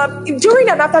boot camp, during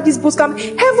and after this boot camp,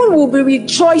 heaven will be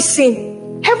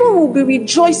rejoicing. Heaven will be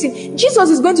rejoicing.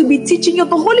 Jesus is going to be teaching you.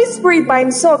 The Holy Spirit by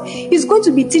Himself is going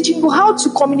to be teaching you how to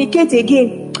communicate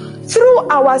again. Through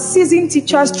our seasoned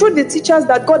teachers, through the teachers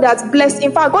that God has blessed.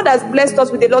 In fact, God has blessed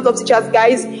us with a lot of teachers,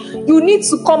 guys. You need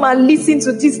to come and listen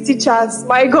to these teachers.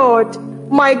 My God.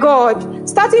 My God.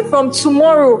 Starting from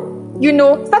tomorrow,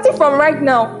 starting from right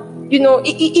now,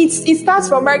 it starts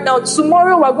from right now.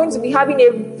 Tomorrow, we're going to be having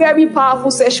a very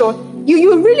powerful session.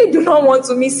 You really do not want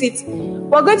to miss it.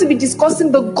 We're going to be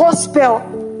discussing the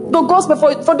gospel. The gospel,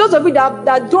 for those of you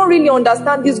that don't really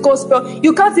understand this gospel,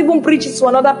 you can't even preach it to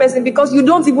another person because you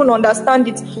don't even understand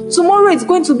it. Tomorrow it's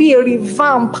going to be a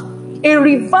revamp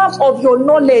of your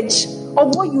knowledge,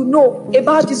 of what you know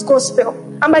about this gospel.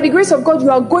 And by the grace of God, you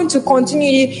are going to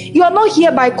continue. You are not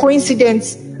here by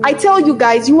coincidence. I tell you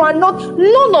guys, none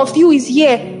of you is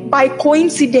here by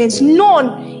coincidence.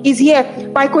 None is here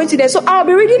by coincidence. So I'll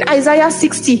be reading Isaiah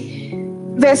 60,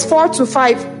 verse 4 to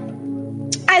 5.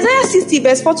 Isaiah 60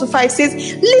 verse 4 to 5 says,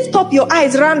 lift up your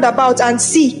eyes round about and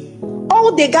see.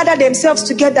 All they gather themselves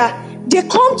together. They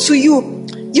come to you.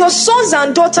 Your sons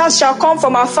and daughters shall come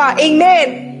from afar.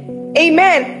 Amen.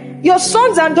 Amen. Your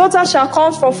sons and daughters shall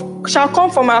come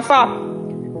from afar.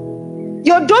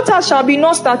 Your daughters shall be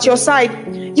nursed at your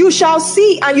side. You shall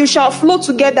see and you shall flow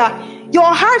together.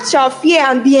 Your heart shall fear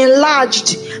and be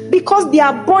enlarged, because the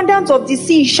abundance of the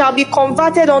sea shall be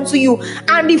converted unto you,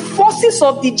 and the forces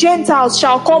of the Gentiles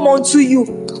shall come unto you.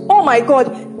 Oh my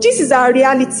God, this is our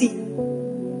reality.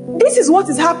 This is what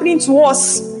is happening to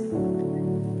us.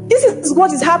 This is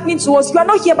what is happening to us. You are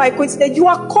not here by coincidence. You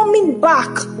are coming back.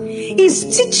 He's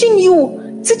teaching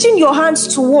your hands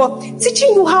to work,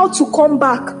 teaching you how to come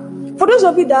back. For those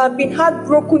of you that have been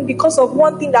heartbroken because of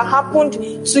one thing that happened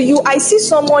to you, I see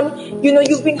someone,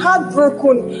 you've been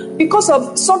heartbroken because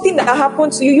of something that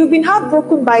happened to you. You've been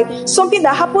heartbroken by something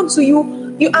that happened to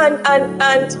you,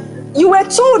 and you were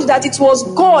told that it was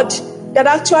God that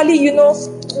actually,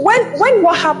 when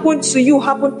what happened to you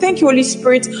happened, thank you, Holy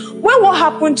Spirit. When what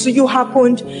happened to you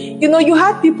happened, you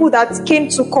had people that came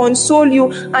to console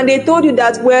you, and they told you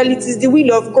that, well, it is the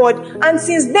will of God. And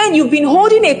since then, you've been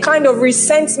holding a kind of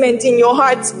resentment in your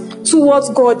heart towards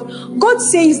God. God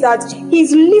says that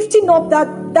He's lifting up that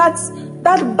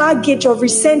baggage of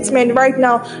resentment right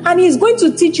now, and He's going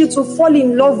to teach you to fall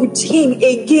in love with Him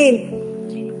again.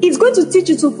 He's going to teach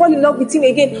you to fall in love with Him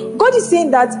again. God is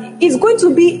saying that it's going to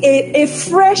be a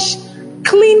fresh,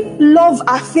 clean love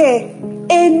affair.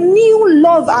 A new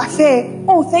love affair.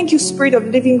 Oh, thank you, Spirit of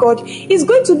the living God. It's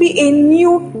going to be a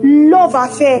new love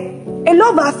affair. A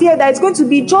love affair that is going to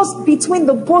be just between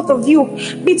the both of you.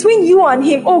 Between you and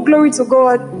Him. Oh, glory to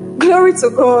God. Glory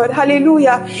to God.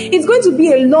 Hallelujah. It's going to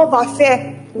be a love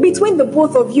affair between the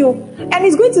both of you. And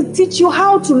He's going to teach you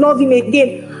how to love Him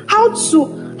again. How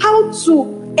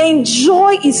to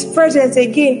enjoy His presence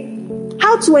again.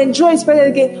 How to enjoy His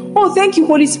presence again. Oh, thank you,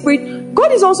 Holy Spirit.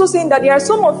 God is also saying that there are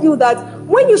some of you that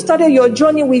when you started your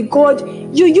journey with God,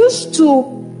 you used to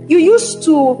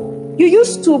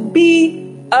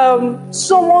be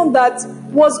someone that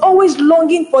was always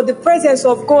longing for the presence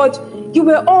of God. You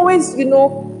were always,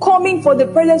 coming for the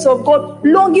presence of God,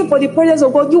 longing for the presence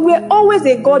of God. You were always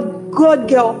a God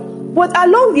girl. But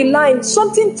along the line,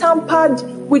 something tampered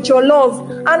with your love,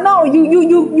 and now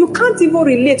you can't even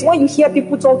relate when you hear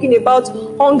people talking about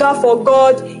hunger for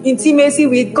God, intimacy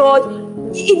with God.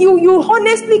 You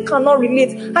honestly cannot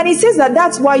relate. And He says that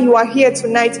that's why you are here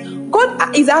tonight.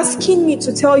 God is asking me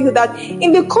to tell you that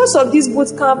in the course of this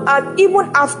boot camp and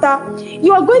even after,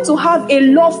 you are going to have a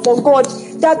love for God,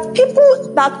 that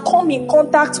people that come in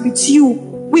contact with you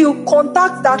will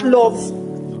contact that love.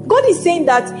 God is saying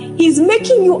that He's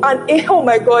making you oh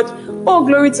my God, oh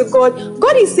glory to God.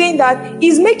 God is saying that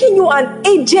He's making you an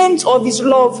agent of His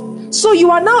love. So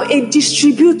you are now a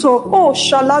distributor. Oh,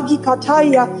 Shalagi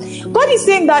Kataya. God is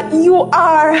saying that you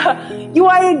are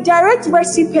a direct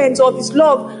recipient of His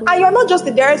love. And you are not just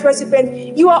a direct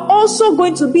recipient, you are also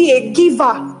going to be a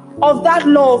giver of that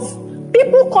love.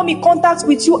 People come in contact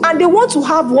with you and they want to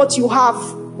have what you have.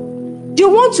 They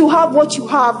want to have what you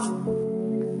have.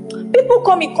 People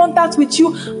come in contact with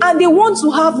you and they want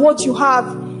to have what you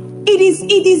have. It's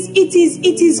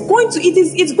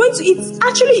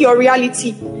actually your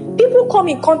reality. People come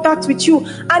in contact with you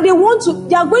and they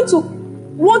are going to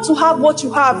want to have what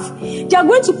you have. They are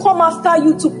going to come after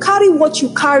you to carry what you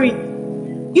carry.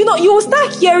 You will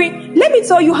start hearing, let me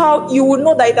tell you how you will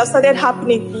know that it has started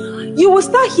happening. You will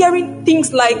start hearing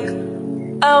things like,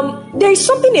 there is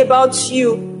something about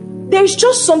you. There is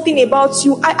just something about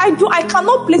you. I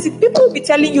cannot place it. People will be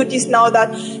telling you this now,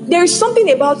 that there is something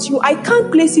about you. I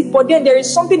can't place it, but then there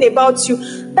is something about you.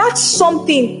 That's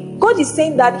something. God is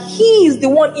saying that He is the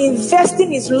one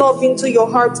investing His love into your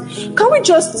heart. Can we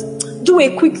just do a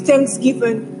quick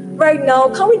thanksgiving right now?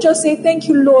 Can we just say, thank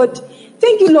you, Lord.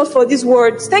 Thank you, Lord, for these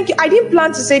words. Thank you. I didn't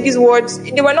plan to say these words.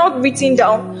 They were not written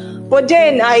down. But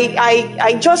then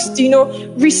I just,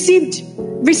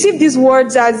 received these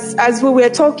words as we were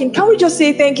talking. Can we just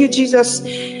say thank you, Jesus?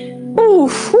 Oh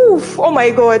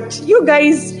my God. You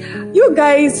guys,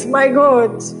 my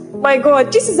God,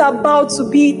 this is about to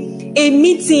be a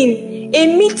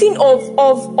meeting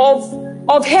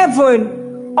of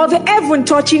heaven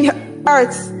touching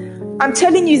earth. I'm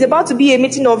telling you, it's about to be a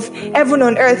meeting of heaven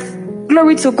on earth.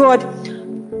 Glory to God.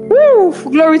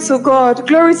 Glory to God.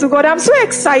 Glory to God. I'm so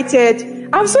excited.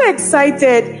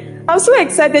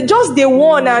 Just day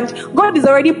one, and God is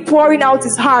already pouring out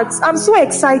His heart. I'm so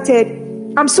excited.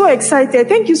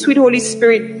 Thank you, sweet Holy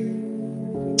Spirit.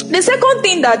 The second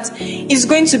thing that is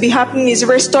going to be happening is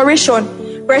restoration.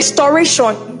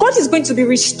 God is going to be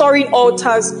restoring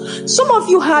altars. Some of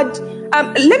you had,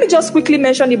 let me just quickly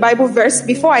mention the Bible verse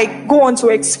before I go on to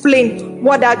explain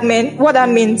what that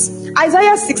means.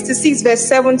 Isaiah 66 verse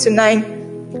 7 to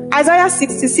 9. Isaiah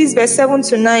 66 verse 7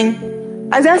 to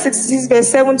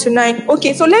 9.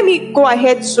 Okay, so let me go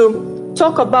ahead to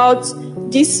talk about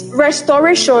this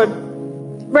restoration.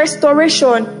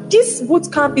 This boot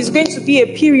camp is going to be a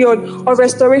period of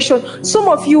restoration. Some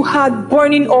of you had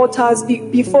burning altars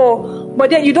before,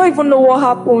 but then you don't even know what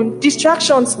happened.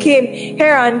 Distractions came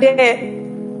here and there.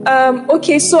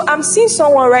 Okay, so I'm seeing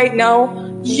someone right now.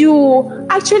 You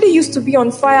actually used to be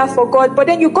on fire for God, but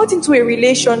then you got into a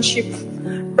relationship,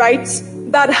 right?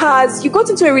 You got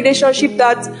into a relationship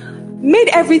that made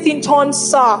everything turn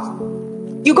sour.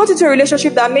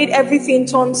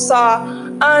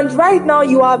 And right now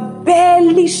you are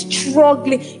barely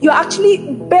struggling. You're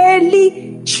actually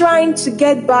barely trying to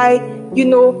get by.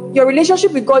 Your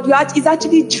relationship with God is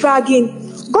actually dragging.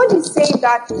 God is saying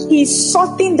that He's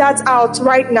sorting that out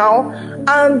right now,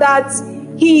 and that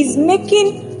He's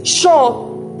making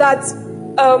sure that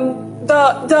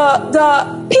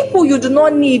the people you do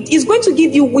not need is going to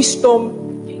give you wisdom.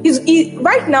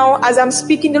 Right now, as I'm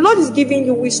speaking, the Lord is giving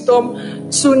you wisdom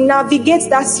to navigate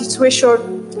that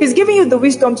situation. He's giving you the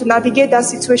wisdom to navigate that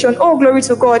situation. Oh, glory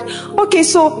to God. Okay,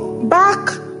 so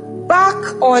back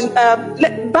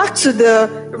to the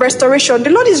restoration.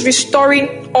 The Lord is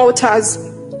restoring altars.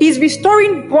 He's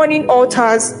restoring burning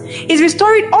altars. He's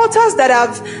restoring altars that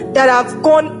have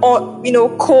gone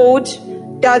cold,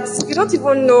 that you don't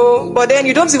even know, but then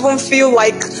you don't even feel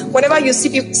like, whenever you see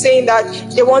people saying that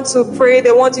they want to pray,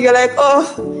 you're like,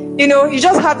 you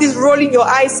just have this rolling your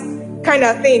eyes kind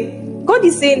of thing. God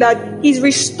is saying that He's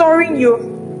restoring you.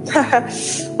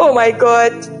 Oh my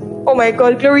God,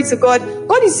 glory to God.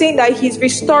 God is saying that He's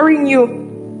restoring you.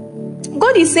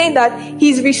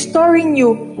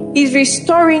 He's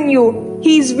restoring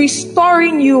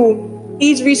you.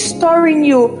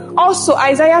 Also,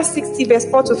 Isaiah 60 verse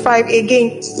 4 to 5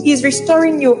 again. He's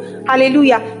restoring you.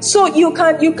 Hallelujah. So you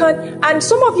can, and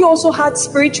some of you also had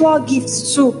spiritual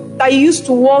gifts too that you used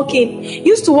to walk in. You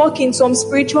used to walk in some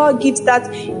spiritual gifts that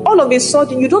all of a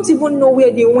sudden you don't even know where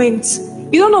they went.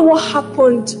 You don't know what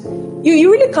happened.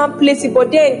 You really can't place it, but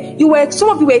then some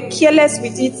of you were careless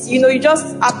with it. You just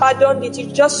abandoned it. You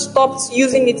just stopped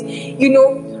using it.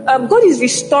 God is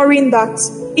restoring that.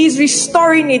 He's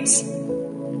restoring it.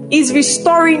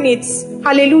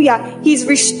 Hallelujah. He's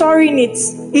restoring it.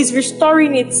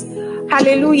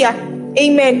 Hallelujah.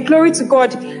 Amen. Glory to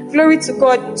God. Glory to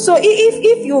God. So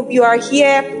if you are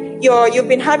here, you've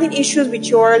been having issues with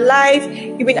your life,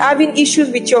 you've been having issues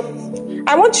with your,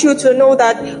 I want you to know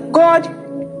that God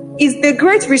is the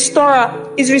great restorer.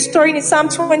 Is restoring in Psalm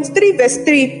 23 verse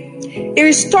 3. He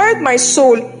restored my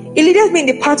soul. He leadeth me in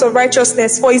the path of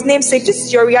righteousness for his name's sake. This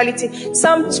is your reality.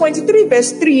 Psalm 23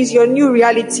 verse 3 is your new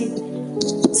reality.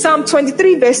 Psalm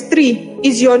 23 verse 3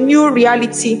 is your new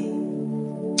reality.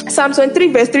 Psalm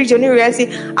 23 verse 3 is your new reality.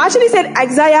 I actually said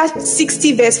Isaiah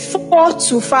 60 verse 4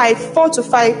 to 5.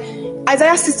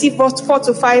 Isaiah 60 verse 4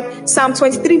 to 5. Psalm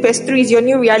 23 verse 3 is your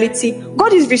new reality.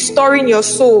 God is restoring your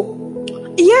soul.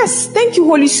 Yes, thank you,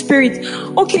 Holy Spirit.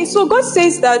 Okay, so God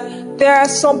says that there are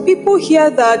some people here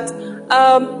that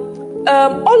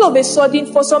all of a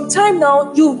sudden, for some time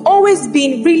now, you've always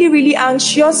been really, really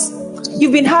anxious.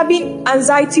 You've been having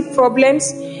anxiety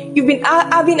problems. You've been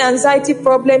having anxiety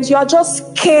problems. You are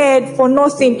just scared for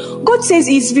nothing. God says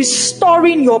he's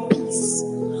restoring your peace.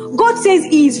 God says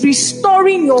he is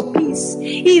restoring your peace.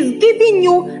 He is giving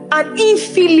you an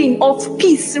infilling of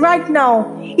peace right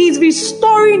now. He is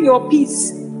restoring your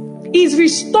peace. He is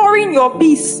restoring your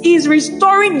peace. He is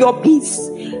restoring your peace.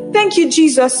 Thank you,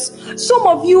 Jesus. Some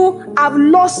of you have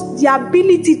lost the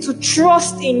ability to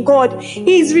trust in God.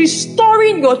 He is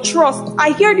restoring your trust.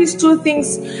 I hear these two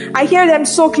things. I hear them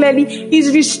so clearly. He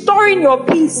is restoring your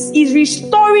peace. He is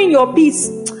restoring your peace.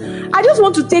 I just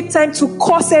want to take time to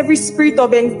curse every spirit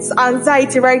of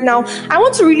anxiety right now. I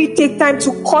want to really take time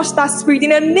to curse that spirit in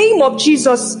the name of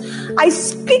Jesus. I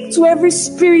speak to every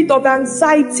spirit of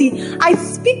anxiety. I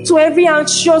speak to every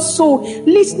anxious soul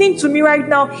listening to me right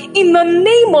now. In the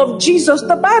name of Jesus,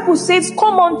 the Bible says,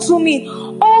 come unto me,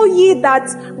 all ye that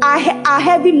are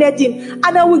heavy laden,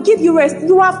 and I will give you rest.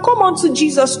 You have come unto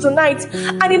Jesus tonight,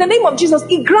 and in the name of Jesus,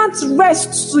 he grants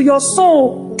rest to your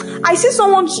soul. I see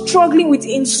someone struggling with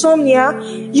insomnia.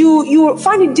 You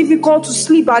find it difficult to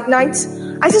sleep at night.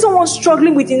 I see someone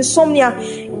struggling with insomnia.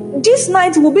 This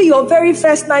night will be your very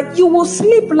first night. You will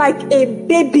sleep like a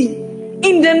baby.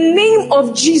 In the name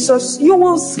of Jesus, you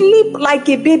will sleep like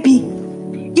a baby.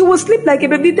 You will sleep like a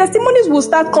baby. Testimonies will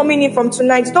start coming in from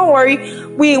tonight. Don't worry.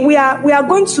 We are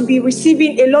going to be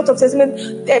receiving a lot of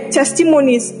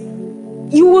testimonies.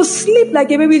 You will sleep like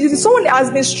a baby. Someone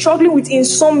has been struggling with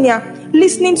insomnia,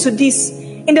 listening to this,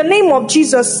 in the name of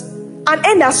Jesus, an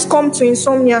end has come to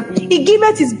insomnia. He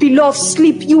giveth his beloved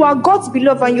sleep. You are God's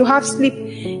beloved and you have sleep.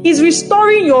 He's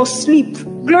restoring your sleep.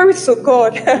 Glory to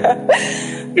God.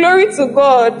 Glory to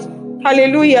God.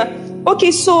 Hallelujah.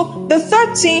 Okay, so the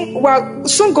third thing, we're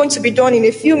soon going to be done in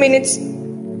a few minutes.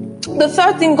 The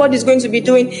third thing God is going to be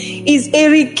doing is a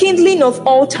rekindling of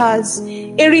altars.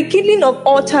 A rekindling of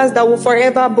altars that will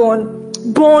forever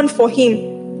burn for him.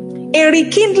 A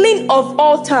rekindling of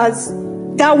altars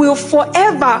that will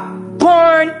forever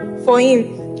burn for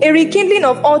him. A rekindling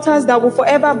of altars that will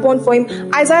forever burn for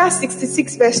him. Isaiah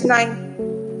 66 verse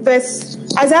 9.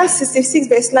 Isaiah 66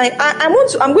 verse 9.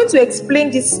 I'm going to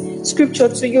explain this scripture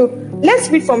to you. Let's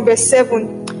read from verse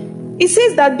 7. It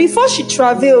says that before she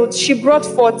travailed, she brought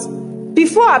forth.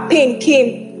 Before her pain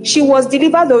came, she was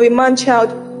delivered of a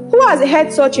man-child. Who has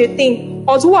heard such a thing?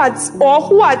 Or who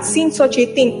had seen such a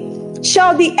thing?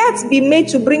 Shall the earth be made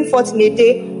to bring forth in a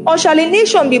day? Or shall a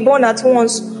nation be born at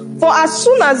once? For as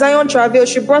soon as Zion travailed,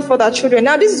 she brought forth her children.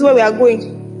 Now this is where we are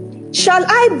going. Shall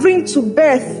I bring to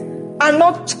birth and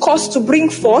not cause to bring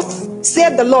forth,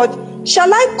 saith the Lord?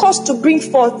 Shall I cause to bring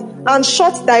forth and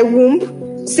shut thy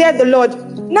womb, saith the Lord?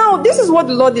 Now this is what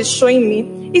the Lord is showing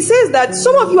me. He says that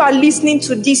some of you are listening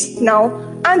to this now,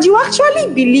 and you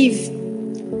actually believe.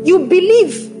 You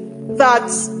believe that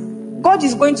God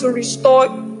is going to restore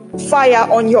fire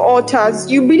on your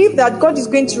altars. You believe that God is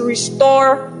going to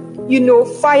restore,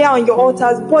 fire on your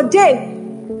altars. But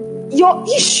then, your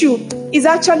issue is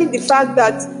actually the fact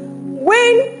that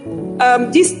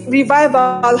when this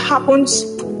revival happens,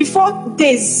 before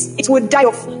days, it will die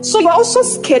off. So you are also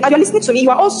scared, and you are listening to me, you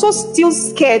are also still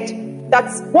scared that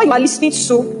what you are listening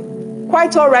to,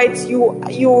 quite all right,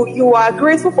 you are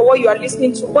grateful for what you are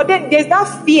listening to. But then there's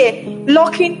that fear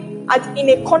lurking in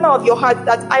a corner of your heart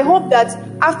that I hope that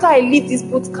after I leave this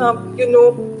boot camp,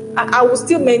 I will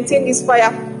still maintain this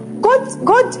fire.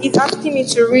 God is asking me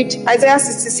to read Isaiah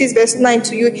 66 verse 9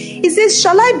 to you. He says,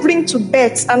 shall I bring to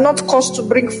birth and not cause to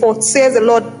bring forth, says the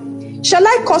Lord? Shall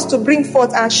I cause to bring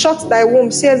forth and shut thy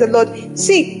womb, says the Lord?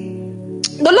 See,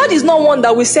 the Lord is not one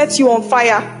that will set you on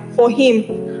fire for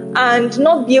him and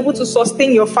not be able to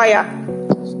sustain your fire.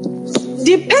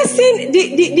 The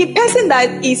person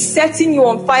that is setting you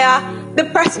on fire, the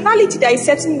personality that is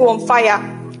setting you on fire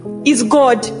is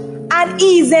God. And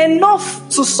he is enough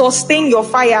to sustain your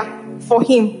fire for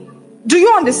him. Do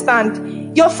you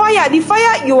understand? Your fire, the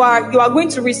fire you are going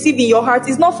to receive in your heart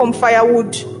is not from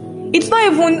firewood. It's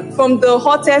not even from the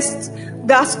hottest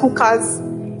gas cookers.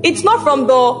 It's not from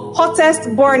the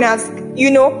hottest burners,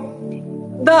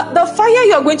 The fire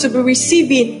you are going to be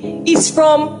receiving is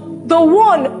from the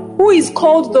one who is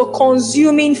called the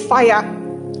consuming fire,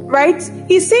 right?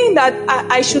 He's saying that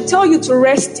I should tell you to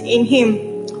rest in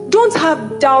him. Don't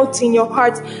have doubt in your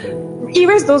heart.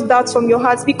 Erase those doubts from your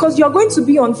heart, because you're going to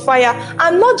be on fire.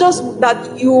 And not just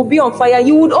that you will be on fire,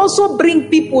 you would also bring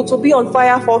people to be on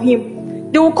fire for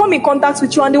him. They will come in contact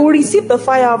with you and they will receive the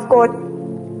fire of God.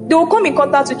 They will come in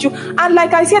contact with you. And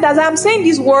like I said, as I'm saying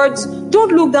these words,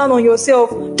 don't look down on yourself.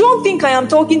 Don't think I am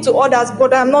talking to others,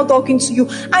 but I'm not talking to you.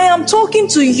 I am talking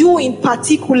to you in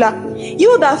particular.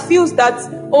 You that feels that,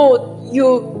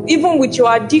 you, even with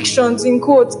your addictions, in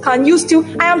quotes, can you still?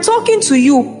 I am talking to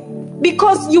you.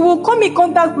 Because you will come in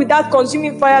contact with that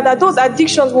consuming fire, that those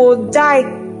addictions will die.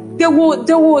 They will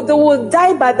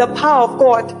die by the power of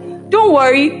God. Don't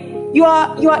worry. You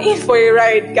are in for a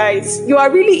ride, guys. You are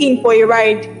really in for a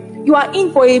ride. You are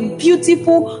in for a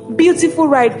beautiful, beautiful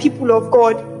ride, people of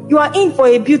God. You are in for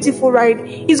a beautiful ride.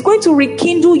 He's going to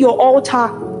rekindle your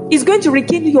altar. He's going to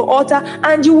rekindle your altar,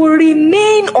 and you will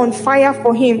remain on fire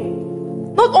for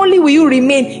him. Not only will you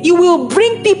remain, you will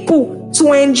bring people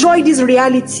to enjoy this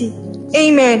reality.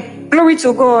 Amen. Glory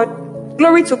to God.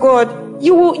 Glory to God.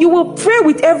 You will pray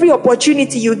with every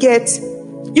opportunity you get.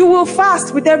 You will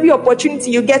fast with every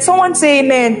opportunity you get. Someone say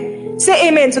amen. Say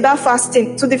amen to that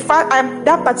fasting, to the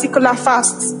that particular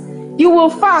fast. You will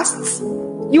fast.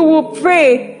 You will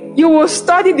pray. You will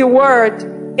study the word.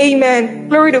 Amen.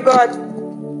 Glory to God.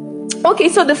 Okay,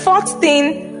 so the fourth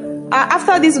thing,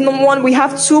 after this one, we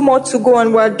have two more to go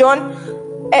and we're done.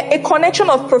 A connection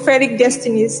of prophetic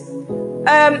destinies.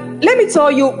 Let me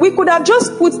tell you, we could have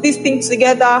just put this thing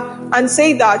together and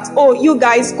say that, you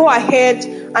guys go ahead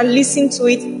and listen to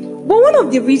it. But one of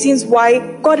the reasons why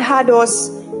God had us,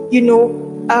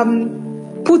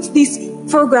 put this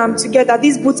program together,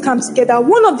 this bootcamp together,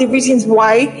 one of the reasons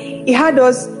why he had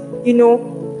us,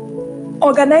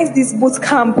 organize this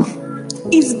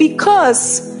bootcamp is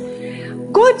because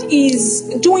God is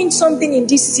doing something in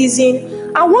this season.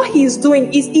 And what he's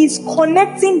doing is he's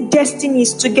connecting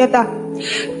destinies together.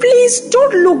 Please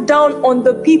don't look down on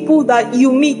the people that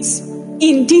you meet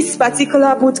in this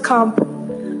particular bootcamp.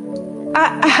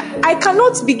 I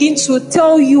cannot begin to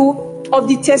tell you of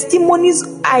the testimonies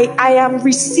I am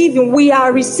receiving. We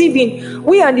are receiving.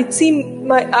 We and the team,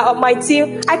 my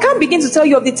team. I can't begin to tell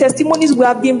you of the testimonies we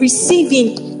have been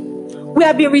receiving. We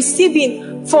have been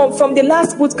receiving from the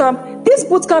last bootcamp. This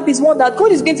bootcamp is one that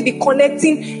God is going to be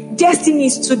connecting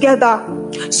destinies together.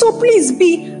 So please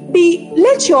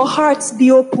let your hearts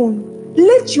be open.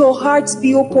 Let your hearts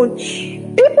be open.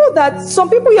 Some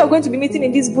people you are going to be meeting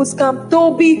in this bootcamp,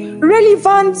 they'll be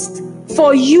relevant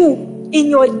for you in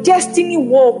your destiny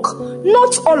walk.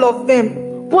 Not all of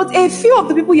them, but a few of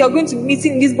the people you are going to be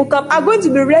meeting in this bootcamp are going to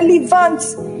be relevant.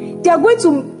 They are going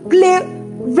to play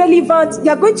relevant. They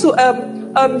are going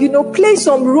to play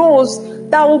some roles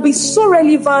that will be so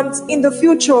relevant in the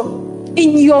future,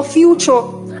 in your future.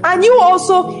 And you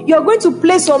also, you're going to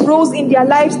play some roles in their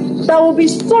lives that will be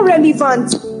so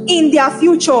relevant in their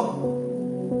future.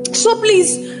 So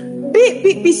please,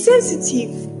 be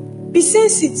sensitive. Be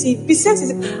sensitive. Be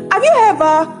sensitive. Have you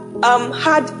ever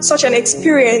had such an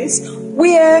experience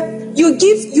where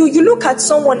you look at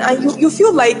someone and you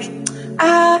feel like,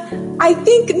 I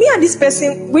think me and this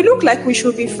person, we look like we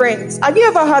should be friends. Have you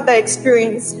ever had that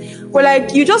experience? Where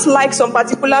like you just like some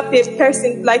particular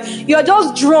person, like you're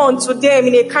just drawn to them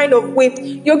in a kind of way.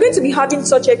 You're going to be having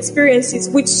such experiences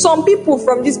with some people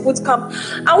from this bootcamp.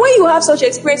 And when you have such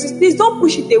experiences, please don't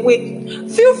push it away.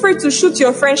 Feel free to shoot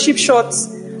your friendship shots,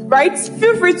 right?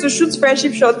 Feel free to shoot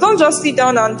friendship shots. Don't just sit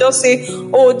down and just say,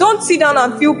 don't sit down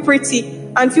and feel pretty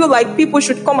and feel like people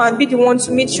should come and be the one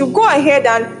to meet you. Go ahead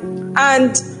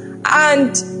and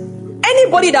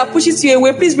anybody that pushes you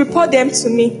away, please report them to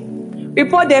me.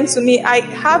 Report them to me.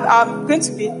 I'm going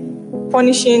to be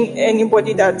punishing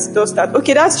anybody that does that.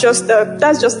 Okay, that's just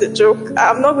a joke.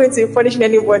 I'm not going to be punishing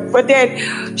anyone. But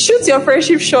then, shoot your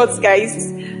friendship shots,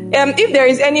 guys. If there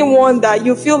is anyone that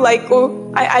you feel like,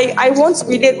 I want to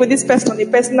relate with this person on a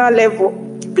personal level,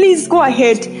 please go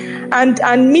ahead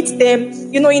and meet them.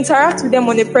 Interact with them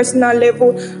on a personal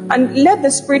level, and let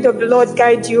the Spirit of the Lord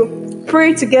guide you.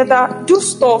 Pray together. Do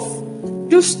stuff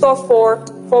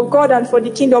for God and for the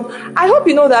kingdom. I hope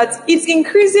you know that it's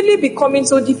increasingly becoming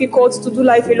so difficult to do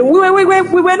life alone. We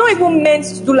were not even meant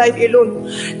to do life alone.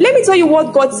 Let me tell you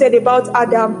what God said about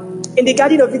Adam in the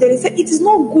Garden of Eden. He said, it is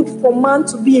not good for man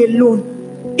to be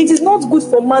alone. It is not good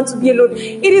for man to be alone.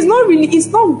 It's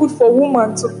not good for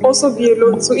woman to also be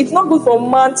alone. So it's not good for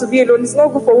man to be alone. It's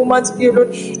not good for woman to be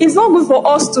alone. It's not good for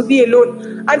us to be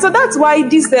alone. And so that's why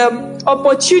this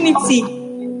opportunity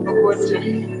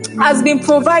has been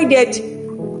provided.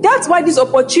 That's why this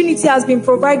opportunity has been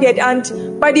provided.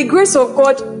 And by the grace of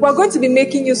God, we're going to be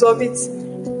making use of it.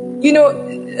 You know,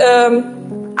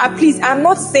 please, I'm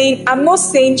not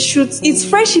saying shoot. It's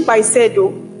friendship, I said,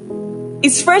 though.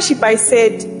 It's friendship, I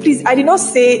said. Please, I didn't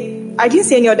say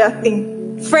any other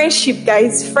thing. Friendship,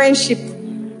 guys, friendship.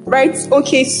 Right?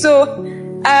 Okay, so,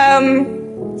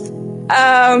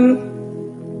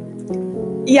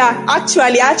 yeah, I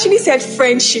actually said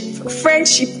friendship.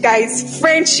 Friendship, guys.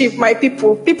 Friendship, my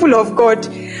people of God.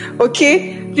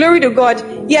 Okay? Glory to God.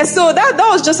 Yeah, so that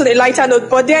was just on a lighter note,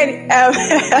 but then,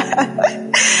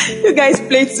 you guys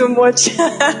played so much.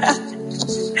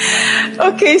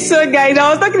 Okay, so guys, I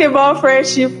was talking about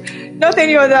friendship, not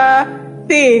any other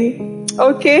thing.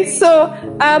 Okay, so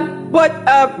but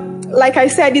like I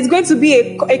said, it's going to be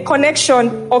a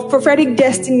connection of prophetic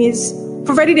destinies.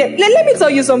 Let me tell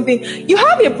you something. You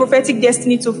have a prophetic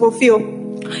destiny to fulfill.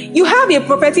 You have a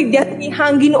prophetic destiny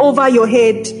hanging over your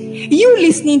head. You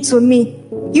listening to me.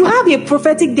 You have a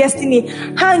prophetic destiny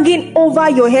hanging over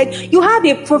your head. You have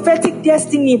a prophetic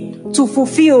destiny to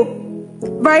fulfill.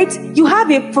 Right? You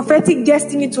have a prophetic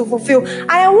destiny to fulfill.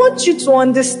 And I want you to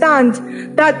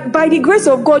understand that by the grace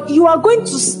of God, you are going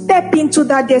to step into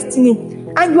that destiny.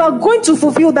 And you are going to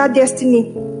fulfill that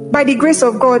destiny by the grace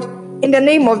of God in the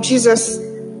name of Jesus.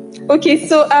 Okay,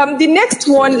 so the next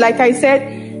one, like I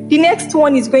said, the next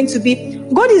one is going to be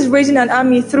God is raising an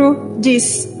army through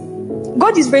this.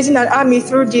 God is raising an army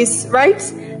through this, right?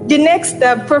 The next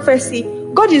prophecy,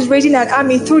 God is raising an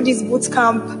army through this boot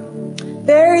camp.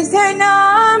 There is an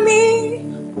army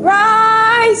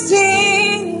rising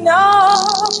up.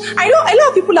 I know a lot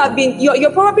of people have been,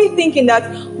 you're probably thinking that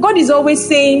God is always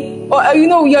saying, or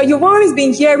you've always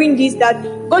been hearing this, that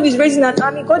God is raising an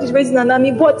army, God is raising an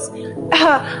army, but an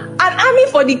army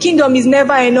for the kingdom is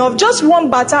never enough. Just one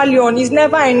battalion is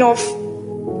never enough.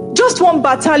 Just one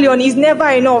battalion is never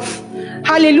enough.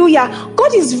 Hallelujah.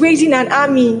 God is raising an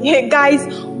army. Hey, guys,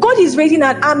 God is raising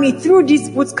an army through this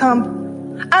boot camp.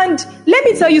 And let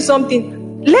me tell you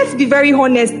something. Let's be very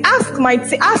honest.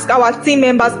 Ask our team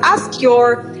members, ask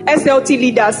your SLT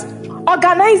leaders.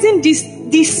 Organizing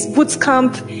this boot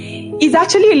camp is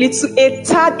actually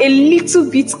a little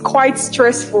bit quite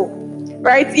stressful,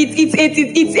 right?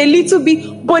 It's a little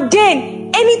bit, but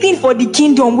then anything for the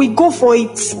kingdom, we go for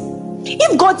it.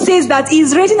 If God says that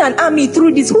He's raising an army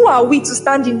through this, who are we to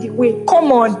stand in the way?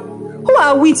 Come on, who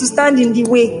are we to stand in the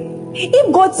way?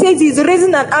 If God says He's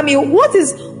raising an army, what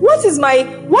is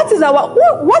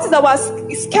our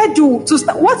schedule to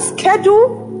start? What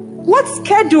schedule?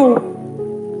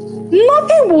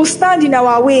 Nothing will stand in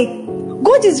our way.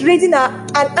 God is raising an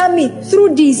army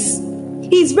through this.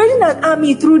 He's raising an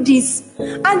army through this.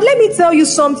 And let me tell you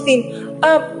something.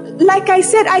 Like I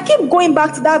said, I keep going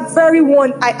back to that very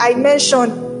one I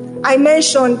mentioned.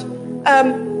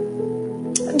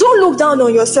 Don't look down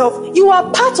on yourself. You are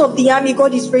part of the army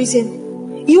God is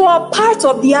raising. You are part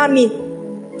of the army.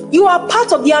 You are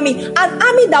part of the army. An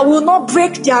army that will not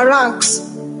break their ranks.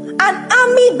 An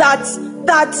army that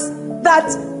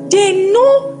they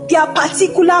know their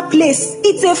particular place.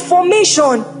 It's a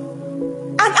formation.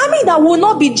 An army that will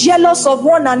not be jealous of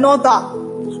one another.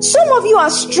 Some of you are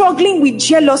struggling with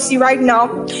jealousy right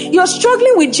now. You're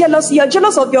struggling with jealousy. You're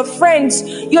jealous of your friends.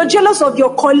 You're jealous of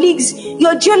your colleagues.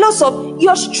 You're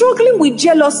struggling with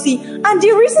jealousy. And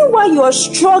the reason why you are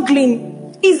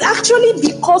struggling is actually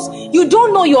because you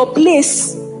don't know your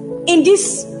place in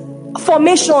this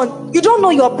formation. You don't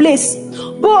know your place.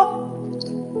 But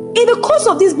in the course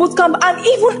of this bootcamp and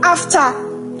even after,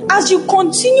 as you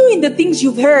continue in the things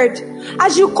you've heard,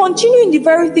 as you continue in the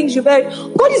very things you've heard,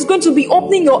 God is going to be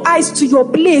opening your eyes to your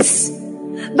place,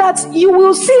 that you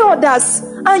will see others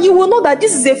and you will know that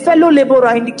this is a fellow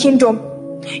laborer in the kingdom.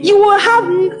 You will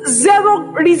have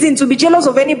zero reason to be jealous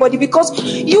of anybody because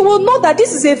you will know that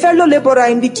this is a fellow laborer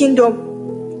in the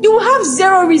kingdom. You will have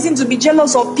zero reason to be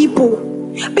jealous of people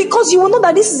because you will know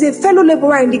that this is a fellow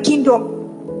laborer in the kingdom.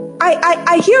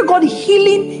 I hear God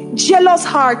healing jealous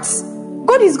hearts.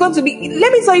 God is going to be,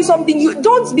 let me tell you something, you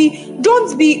don't be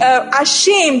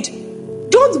ashamed.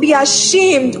 Don't be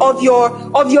ashamed of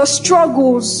your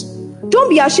struggles. Don't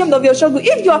be ashamed of your struggle.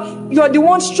 If you're the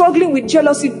one struggling with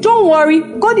jealousy, don't worry.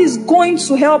 God is going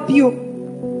to help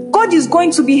you. God is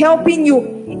going to be helping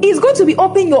you. He's going to be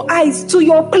opening your eyes to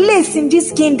your place in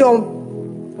this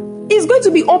kingdom. He's going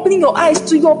to be opening your eyes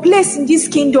to your place in this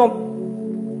kingdom.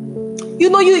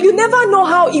 You never know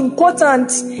how important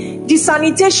the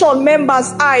sanitation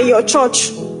members are in your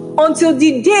church until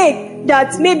the day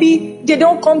that maybe they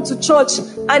don't come to church,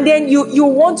 and then you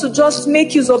want to just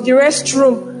make use of the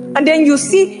restroom, and then you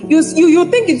think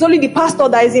it's only the pastor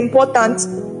that is important.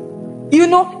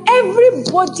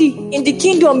 Everybody in the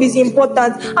kingdom is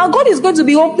important, and God is going to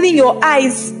be opening your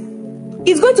eyes.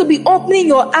 He's going to be opening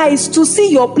your eyes to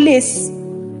see your place.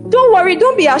 Don't worry,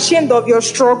 don't be ashamed of your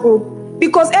struggle,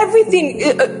 because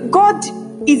everything, God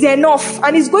is enough,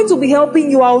 and He's going to be helping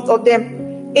you out of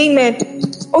them. Amen.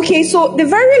 Okay, so the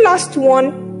very last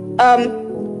one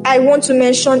I want to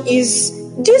mention is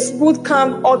this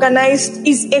bootcamp organized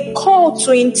is a call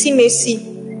to intimacy.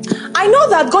 I know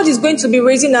that God is going to be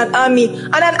raising an army,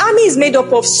 and an army is made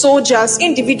up of soldiers,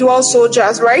 individual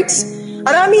soldiers, right? An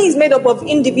army is made up of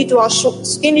individual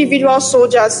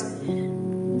soldiers.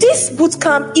 This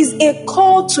bootcamp is a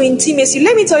call to intimacy.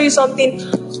 Let me tell you something.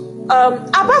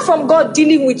 Apart from God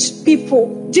dealing with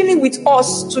people, dealing with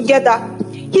us together,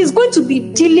 He's going to be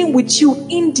dealing with you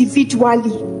individually.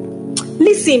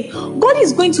 Listen, God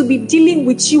is going to be dealing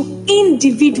with you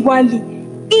individually.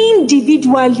 He's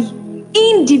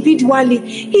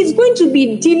going to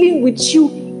be dealing with you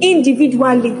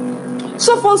individually.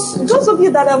 So for those of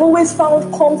you that have always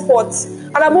found comfort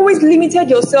and have always limited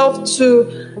yourself to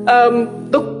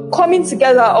the coming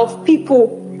together of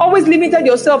people, always limited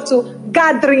yourself to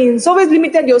gatherings, always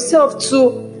limited yourself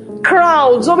to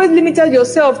crowds, always limited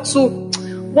yourself to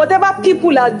whatever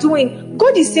people are doing,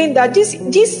 God is saying that this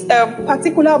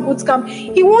particular bootcamp,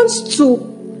 He wants to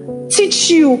teach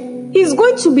you. He's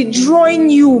going to be drawing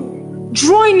you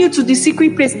to the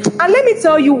secret place. And let me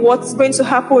tell you what's going to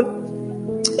happen.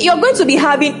 You're going to be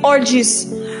having urges,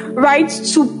 right,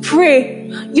 to pray.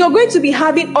 You're going to be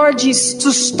having urges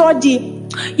to study.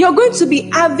 You're going to be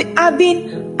having urges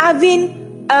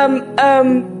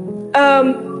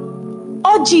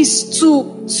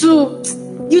to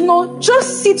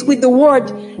just sit with the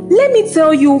word. Let me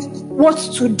tell you what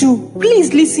to do.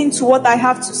 Please listen to what I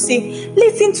have to say.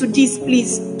 Listen to this,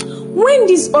 please. When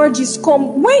these urges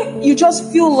come, when you just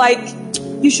feel like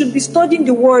you should be studying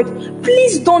the word,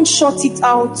 please don't shut it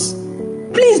out.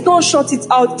 Please don't shut it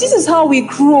out. This is how we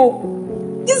grow.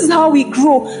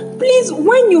 Please,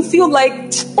 when you feel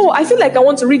like, I feel like I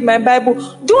want to read my Bible,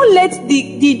 don't let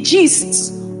the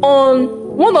gist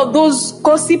on one of those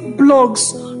gossip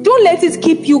blogs, don't let it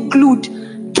keep you glued.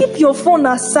 Keep your phone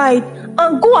aside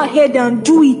and go ahead and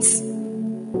do it.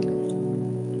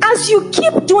 As you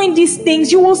keep doing these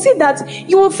things, you will see that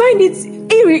you will find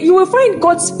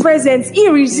God's presence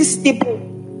irresistible.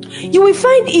 You will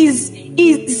find you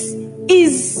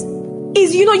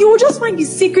will just find His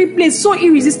secret place so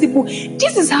irresistible.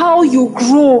 This is how you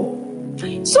grow.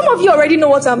 Some of you already know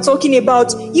what I'm talking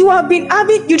about. You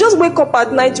just wake up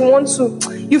at night,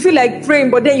 you feel like praying,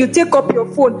 but then you take up your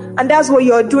phone, and that's what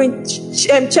you're doing,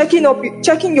 checking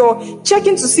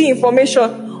to see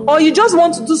information. Or you just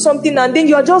want to do something and then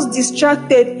you are just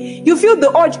distracted. You feel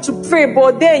the urge to pray,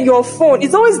 but then your phone,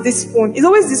 it's always this phone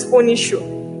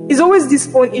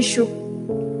issue.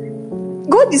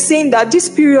 God is saying that this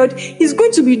period is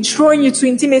going to be drawing you to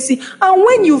intimacy. And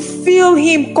when you feel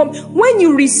Him come, when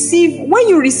you receive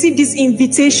these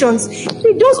invitations,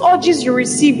 those urges you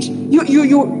received,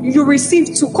 you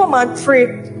received to come and pray,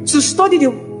 to study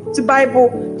the Bible,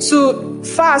 to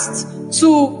fast,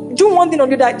 to do one thing or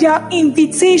the other. There are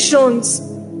invitations.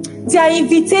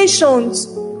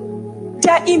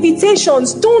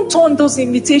 Don't turn those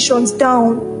invitations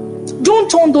down.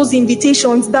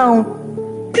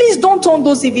 Please don't turn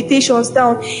those invitations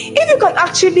down. If you can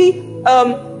actually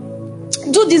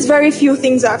do these very few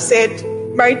things I've said,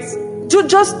 right? Do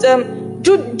this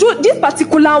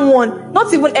particular one,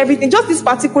 not even everything, just this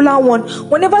particular one.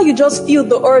 Whenever you just feel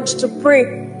the urge to pray,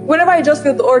 whenever you just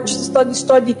feel the urge to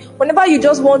study, whenever you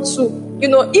just want to, you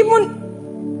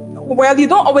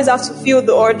don't always have to feel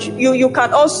the urge. You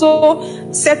can also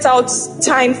set out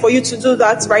time for you to do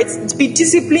that, right? Be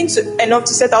disciplined enough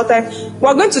to set out time.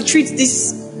 We're going to treat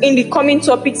this in the coming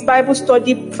topics: Bible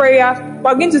study, prayer.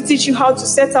 We're going to teach you how to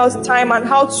set out time and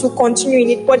how to continue in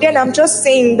it. But then I'm just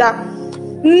saying that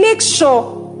make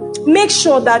sure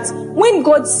that when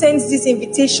God sends these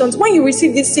invitations, when you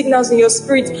receive these signals in your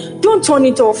spirit, don't turn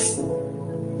it off.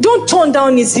 Don't turn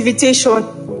down His invitation.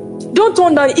 Don't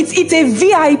turn down. It's a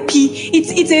VIP.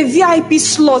 It's a VIP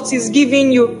slot He's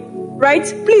giving you, right?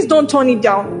 Please don't turn it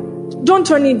down. Don't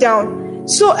turn it down.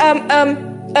 So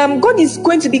God is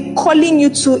going to be calling you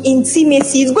to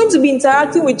intimacy. He's going to be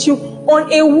interacting with you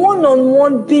on a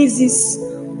one-on-one basis.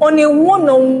 on a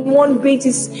one-on-one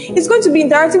basis. He's going to be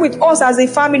interacting with us as a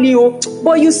family,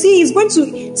 but you see, he's going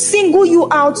to single you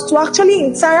out to actually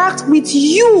interact with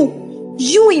you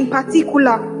in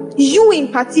particular,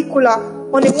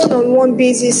 on a one-on-one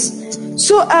basis.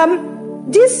 So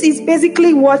this is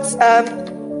basically what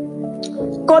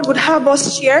God would have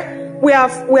us share. We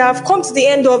have come to the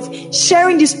end of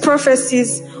sharing these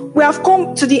prophecies. We have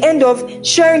come to the end of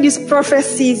sharing these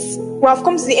prophecies.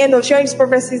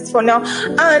 For now.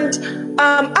 And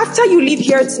after you leave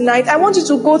here tonight, I want you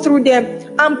to go through them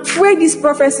and pray these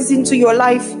prophecies into your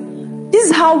life. This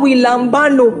is how we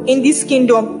lambano in this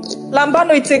kingdom.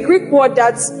 Lambano, it's a Greek word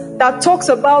that talks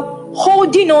about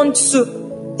holding on to.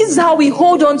 This is how we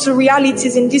hold on to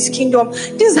realities in this kingdom.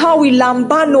 This is how we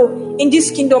lambano in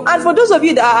this kingdom. And for those of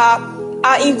you that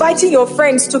are inviting your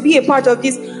friends to be a part of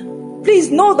this, please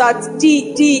know that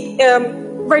the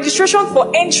registration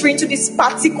for entry into this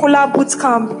particular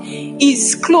bootcamp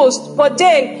is closed. But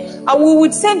then we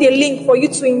would send a link for you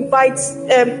to invite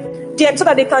them so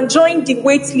that they can join the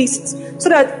wait list. So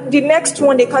that the next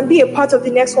one, they can be a part of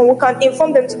the next one. We can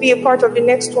inform them to be a part of the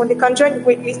next one. They can join the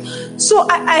wait list. So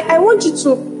I want you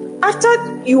to, after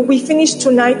we finish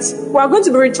tonight, we are going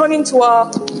to be returning to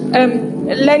our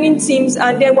learning teams,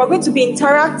 and then we're going to be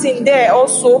interacting there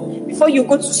also before you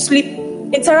go to sleep.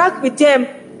 Interact with them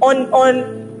on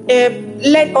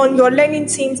your learning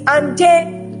teams, and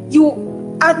then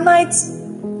you at night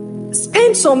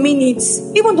spend some minutes,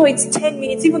 even though it's 10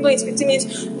 minutes, even though it's 15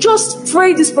 minutes, just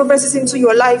pray these prophecies into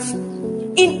your life.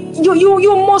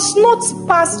 You must not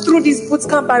pass through this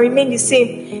bootcamp and remain the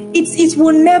same. It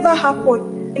will never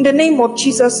happen. In the name of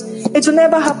Jesus, it will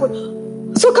never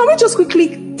happen. So can we just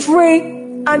quickly pray,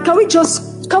 and I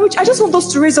just want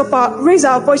us to raise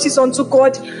our voices unto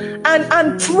God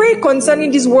and pray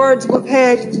concerning these words we've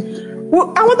heard.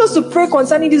 I want us to pray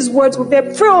concerning these words we've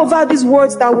heard. Pray over these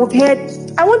words that we've heard.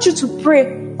 I want you to pray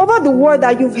over the word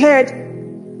that you've heard.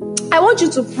 I want you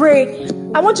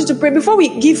to pray before we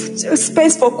give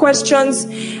space for questions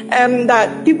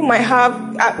that people might have.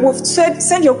 We've said,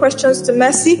 send your questions to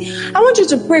Mercy. I want you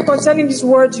to pray concerning these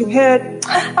words you heard.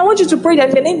 I want you to pray that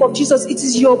in the name of Jesus, it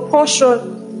is your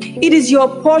portion. It is your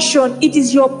portion. It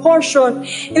is your portion.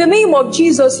 In the name of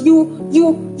Jesus,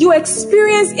 you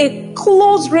experience a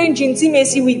close range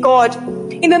intimacy with God.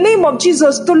 In the name of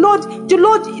Jesus, the Lord,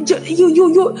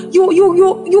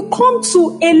 you come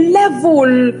to a level,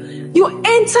 you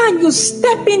enter and you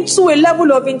step into a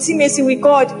level of intimacy with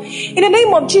God. In the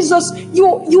name of Jesus,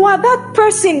 you are that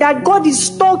person that God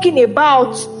is talking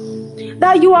about,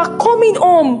 that you are coming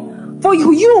home. For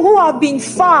you who have been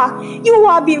far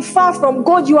from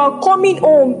God, you are coming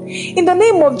home. In the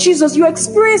name of Jesus, you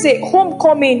experience a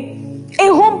homecoming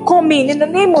in the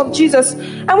name of Jesus.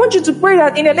 I want you to pray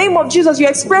that in the name of Jesus, you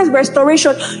experience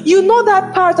restoration. You know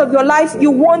that part of your life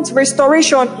you want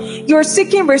restoration. You're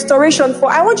seeking restoration for.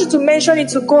 I want you to mention it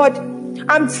to God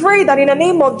and pray that in the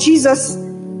name of Jesus,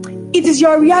 it is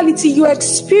your reality. You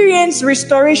experience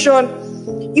restoration.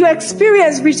 You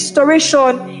experience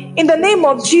restoration. In the name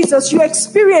of Jesus, you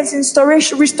experience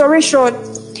restoration.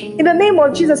 In the name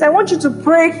of Jesus, I want you to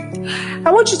pray.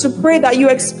 I want you to pray that you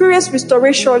experience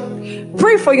restoration.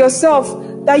 Pray for yourself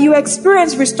that you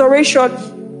experience restoration.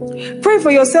 Pray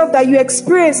for yourself that you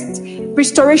experience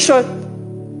restoration.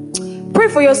 Pray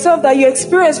for yourself that you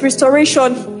experience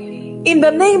restoration. In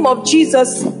the name of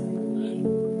Jesus,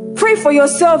 pray for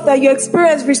yourself that you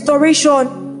experience restoration.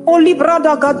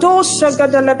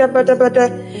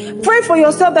 Pray for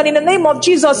yourself that in the name of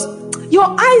Jesus,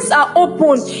 your eyes are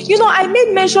open. You know, I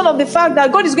made mention of the fact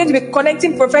that God is going to be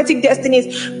connecting prophetic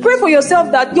destinies. Pray for yourself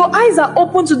that your eyes are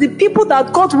open to the people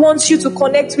that God wants you to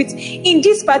connect with in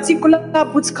this particular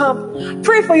bootcamp.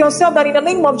 Pray for yourself that in the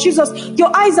name of Jesus, your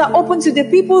eyes are open to the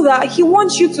people that He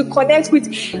wants you to connect with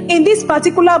in this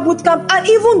particular bootcamp, and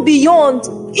even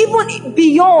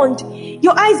beyond,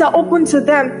 your eyes are open to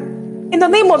them. In the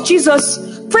name of Jesus,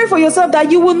 pray for yourself that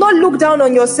you will not look down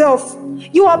on yourself.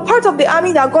 You are part of the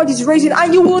army that God is raising,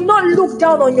 and you will not look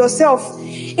down on yourself.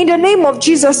 In the name of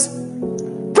Jesus,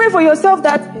 pray for yourself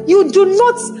that you do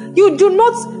not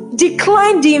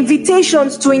decline the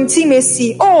invitations to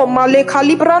intimacy. Oh, Maleka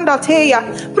Libranda Teya.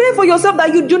 Pray for yourself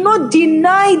that you do not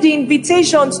deny the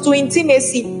invitations to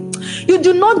intimacy. You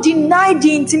do not deny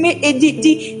the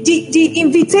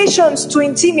invitations to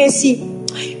intimacy.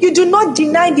 You do not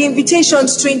deny the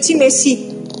invitations to intimacy.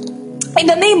 In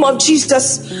the name of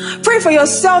Jesus, pray for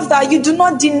yourself that you do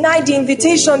not deny the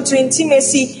invitation to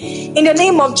intimacy. In the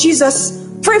name of Jesus,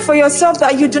 pray for yourself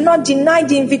that you do not deny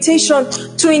the invitation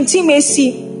to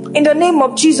intimacy. In the name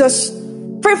of Jesus,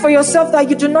 pray for yourself that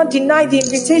you do not deny the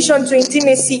invitation to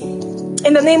intimacy.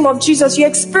 In the name of Jesus, you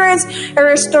experience a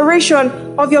restoration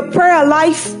of your prayer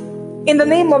life. In the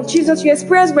name of Jesus, you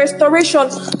experience restoration.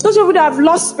 Those of you that have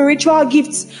lost spiritual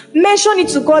gifts, mention it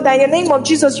to God that in the name of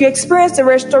Jesus, you experience the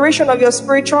restoration of your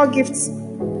spiritual gifts.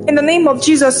 In the name of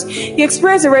Jesus, you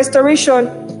experience the restoration.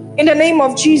 In the name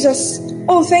of Jesus.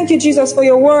 Oh, thank you, Jesus, for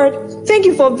your word. Thank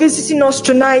you for visiting us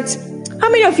tonight. How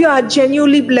many of you are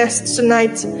genuinely blessed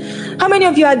tonight? How many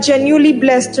of you are genuinely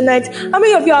blessed tonight? How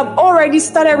many of you have already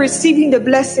started receiving the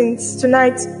blessings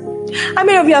tonight? How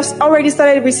many of you have already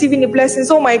started receiving the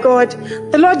blessings? Oh my God,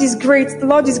 the Lord is great. The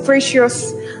Lord is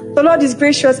gracious. The Lord is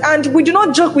gracious. And we do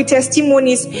not joke with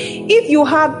testimonies. If you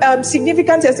have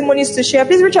significant testimonies to share,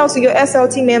 please reach out to your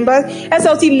SLT members,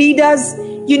 SLT leaders,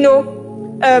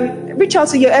 reach out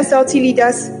to your SLT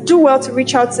leaders. Do well to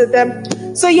reach out to them.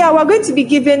 So yeah, we're going to be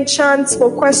giving chance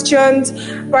for questions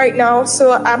right now.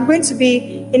 So I'm going to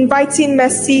be inviting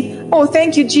Mercy. Oh,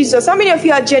 thank you, Jesus. How many of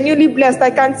you are genuinely blessed? I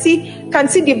can see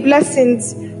the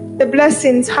blessings. The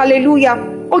blessings. Hallelujah.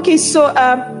 Okay, so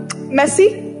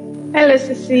Mercy. Hello,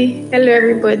 Sissy. Hello,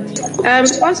 everybody.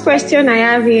 First question I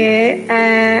have here,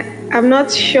 I'm not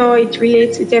sure it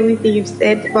relates with everything you've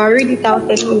said, but I'll read it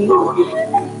out anyway.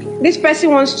 This person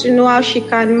wants to know how she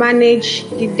can manage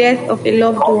the death of a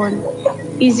loved one.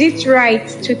 Is it right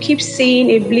to keep seeing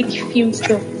a bleak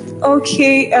future?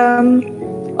 Okay.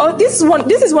 This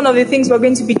is one of the things we're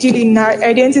going to be dealing in our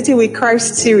Identity with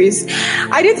Christ series.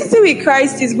 Identity with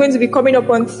Christ is going to be coming up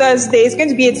on Thursday. It's going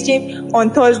to be a teaching on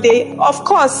Thursday. Of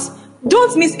course,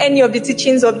 don't miss any of the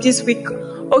teachings of this week.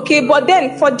 Okay, but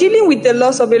then for dealing with the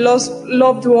loss of a lost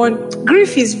loved one,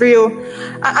 grief is real.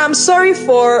 I'm sorry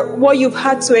for what you've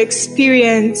had to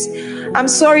experience. I'm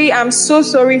sorry. I'm so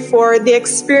sorry for the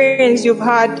experience you've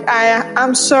had.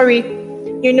 I'm sorry.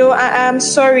 I am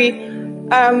sorry.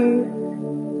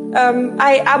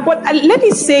 But let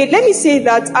me say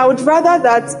that I would rather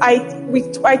that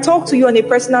I talk to you on a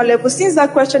personal level. Since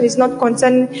that question is not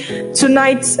concerning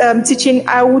tonight's teaching,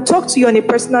 I will talk to you on a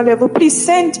personal level. Please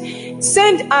send,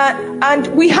 and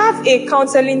we have a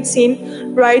counseling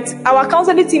team, right? Our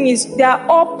counseling team they are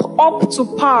up to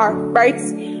par, right?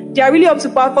 They are really up to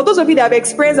par. For those of you that have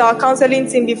experienced our counseling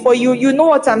team before, you know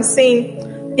what I'm saying.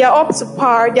 They are up to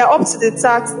par. They are up to the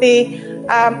task.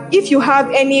 If you have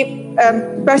any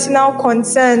personal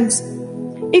concerns,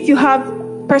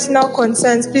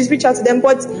 please reach out to them.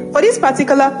 But for this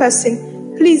particular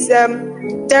person, please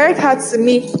direct her to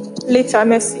me later,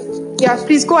 Mercy. Yeah,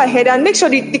 please go ahead and make sure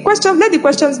let the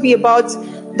questions be about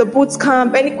the boot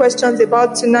camp. Any questions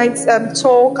about tonight's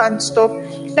talk and stuff,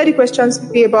 let the questions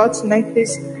be about tonight,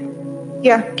 please.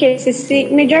 Yeah. Okay, so see,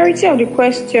 majority of the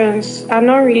questions are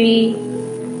not really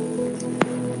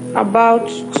about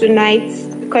tonight.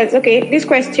 Because, okay, this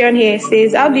question here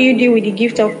says, how do you deal with the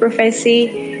gift of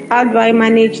prophecy? How do I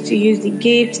manage to use the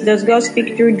gift? Does God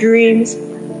speak through dreams?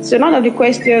 So none of the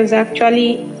questions are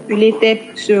actually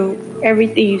related to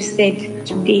everything you said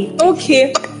today.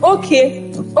 Okay.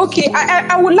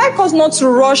 I would like us not to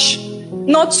rush,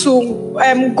 not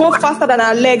to go faster than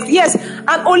our legs. Yes,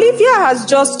 and Olivia has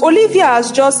just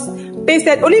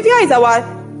pasted. Olivia is our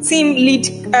team lead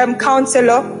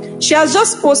counselor. She has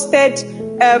just posted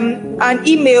an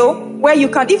email where you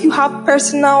can, if you have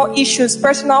personal issues,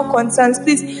 personal concerns,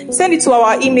 please send it to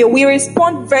our email. We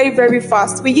respond very, very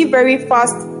fast. We give very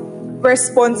fast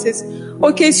responses.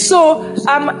 Okay, so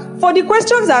for the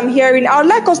questions I'm hearing, I would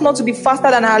like us not to be faster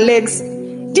than our legs.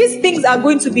 These things are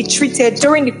going to be treated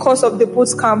during the course of the boot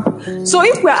camp. So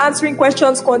if we're answering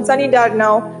questions concerning that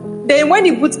now, then when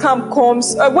the boot camp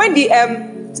comes, when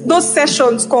those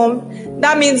sessions come,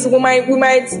 that means we might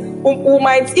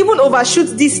even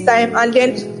overshoot this time and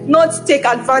then not take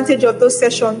advantage of those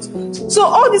sessions. So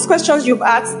all these questions you've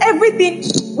asked, everything,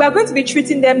 we are going to be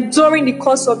treating them during the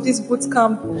course of this boot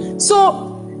camp.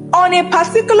 So on a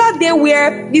particular day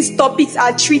where these topics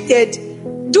are treated,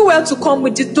 do well to come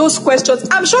with those questions.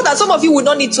 I'm sure that some of you will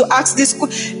not need to ask these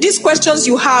questions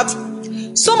you have.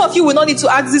 Some of you will not need to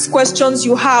ask these questions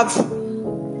you have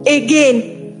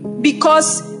again,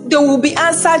 because they will be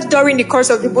answered during the course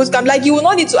of the bootcamp. Like, you will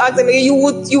not need to ask them again. You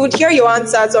would hear your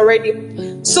answers already.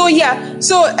 So yeah,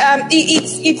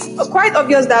 it's quite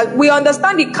obvious that we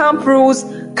understand the camp rules.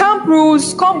 Camp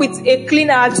rules come with a clean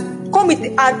heart, come with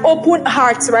an open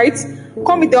heart, right?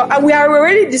 We have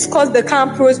already discussed the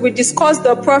camp rules. We discussed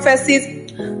the prophecies,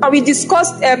 and we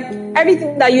discussed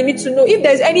everything that you need to know. If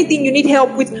there's anything you need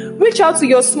help with, reach out to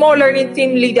your small learning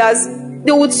team leaders.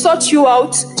 They would sort you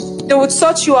out.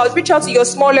 Reach out to your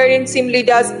small learning team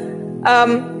leaders.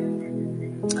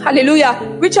 Hallelujah.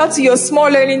 Reach out to your small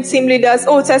learning team leaders.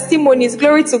 Oh, testimonies.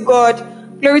 Glory to God.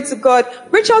 Glory to God.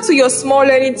 Reach out to your small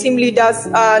learning team leaders,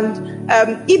 and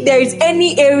if there is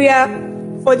any area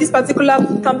for this particular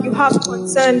bootcamp you have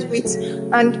concerns with,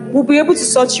 and we'll be able to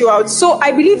sort you out. So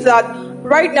I believe that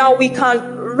right now we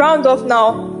can round off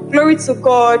now. Glory to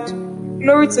God.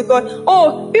 Glory to God.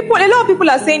 Oh, a lot of people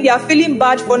are saying they are feeling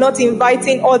bad for not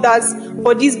inviting others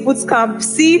for this bootcamp.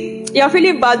 See, you're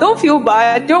feeling bad. Don't feel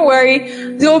bad. Don't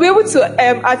worry. They'll be able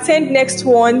to attend next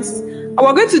ones. And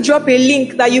we're going to drop a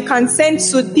link that you can send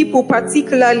to people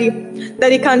particularly that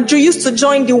they can use to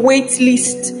join the wait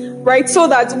list, right? So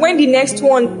that when the next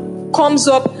one comes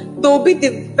up, they'll be the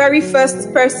very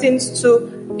first persons to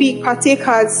be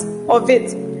partakers of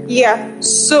it. Yeah.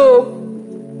 So,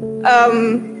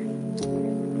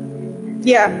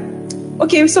 yeah.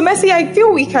 Okay. So, Mercy, I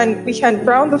feel we can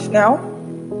round off now.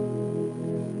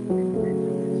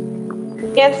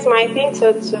 Yes, I think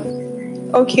so too.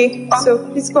 Okay, so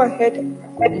please go ahead.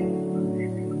 All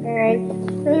right.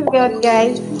 Praise God,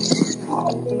 guys.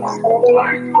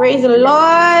 Praise the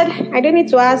Lord. I don't need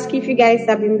to ask if you guys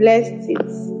have been blessed.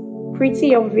 It's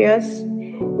pretty obvious.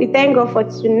 We thank God for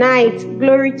tonight.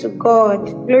 Glory to God.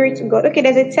 Glory to God. Okay,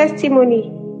 there's a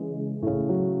testimony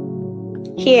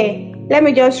here. Let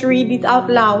me just read it out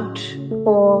loud.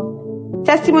 For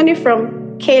testimony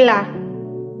from Kayla.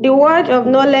 The word of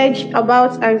knowledge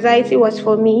about anxiety was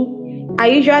for me. I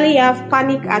usually have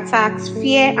panic attacks,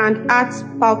 fear, and heart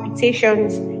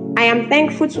palpitations. I am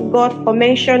thankful to God for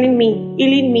mentioning me,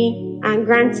 healing me, and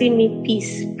granting me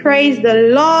peace. Praise the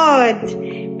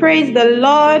Lord. Praise the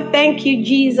Lord. Thank you,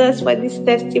 Jesus, for this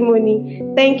testimony.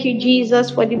 Thank you, Jesus,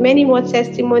 for the many more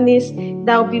testimonies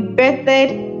that will be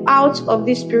birthed out of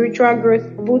this spiritual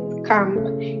growth boot camp.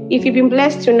 If you've been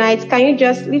blessed tonight, can you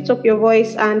just lift up your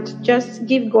voice and just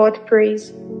give God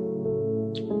praise?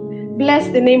 Bless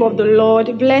the name of the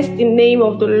Lord. Bless the name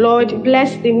of the Lord.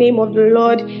 Bless the name of the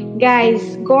Lord.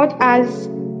 Guys, God has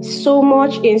so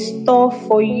much in store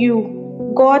for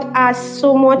you. God has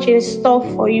so much in store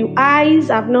for you. Eyes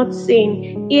have not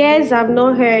seen, ears have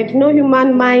not heard, no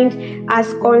human mind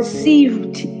has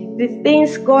conceived the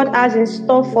things God has in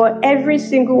store for every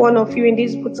single one of you in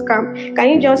this bootcamp. Can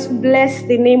you just bless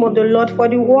the name of the Lord for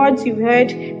the words you've heard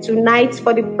tonight,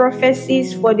 for the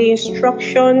prophecies, for the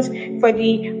instructions, for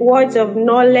the words of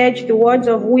knowledge, the words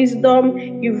of wisdom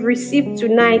you've received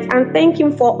tonight, and thank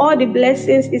Him for all the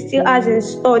blessings He still has in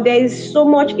store. There is so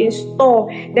much in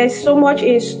store. There's so much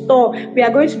in store. We are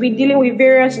going to be dealing with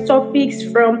various topics,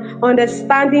 from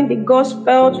understanding the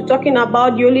gospel to talking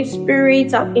about the Holy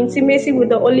Spirit and intimacy with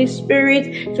the Holy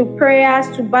Spirit, to prayers,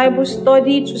 to Bible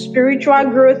study, to spiritual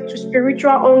growth, to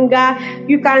spiritual hunger.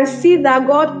 You can see that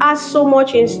God has so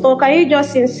much in store. Can you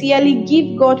just sincerely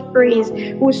give God praise?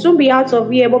 We'll soon be out of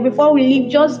here, but before we leave,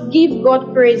 just give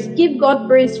God praise. Give God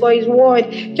praise for His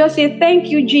word. Just say, thank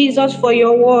you, Jesus, for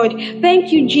your word.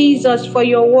 Thank you, Jesus, for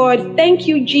your word. Thank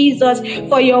you, Jesus,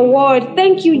 for your word.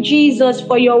 Thank you, Jesus,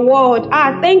 for your word.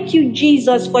 Thank you,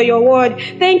 Jesus, for your word.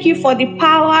 Thank you for the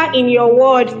power in your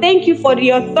word. Thank you for the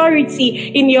authority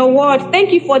in your word.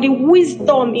 Thank you for the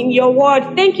wisdom in your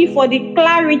word. Thank you for the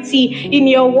clarity in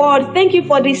your word. Thank you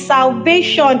for the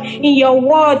salvation in your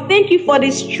word. Thank you for the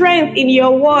strength in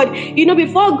your word. You know,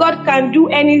 before God can do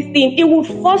anything, He will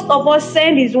first of all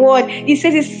send His word. He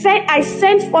says, I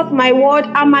sent forth my word,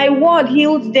 and my word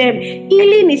healed them.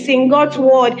 Healing is in God's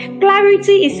word.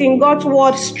 Clarity is in God's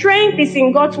word. Strength is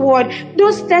in God's word.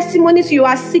 Those testimonies you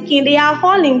are seeking, they are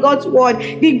all in God's word.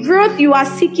 The growth you are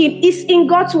seeking is in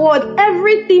God's word.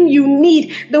 Everything you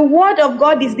need, the word of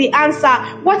God is the answer.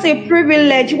 What a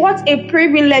privilege. What a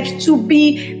privilege to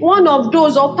be one of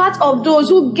those, or part of those,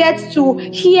 who get to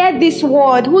hear this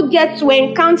word, who get to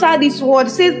encounter this word.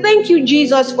 Say, thank you,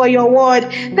 Jesus, for your word.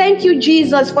 Thank you,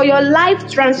 Jesus, for your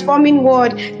life transforming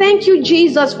word. Thank you,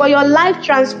 Jesus, for your life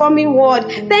transforming word.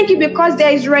 Thank you because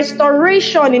there is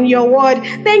restoration in your word.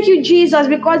 Thank you, Jesus,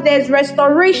 because there is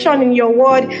restoration in your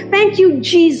word. Thank you,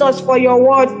 Jesus, for your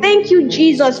word. Thank you,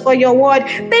 Jesus, for your word.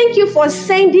 Thank you for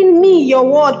sending me your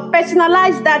word.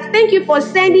 Personalize that. Thank you for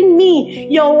sending me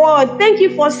your word. Thank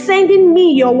you for sending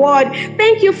me your word.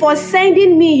 Thank you for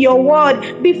sending me your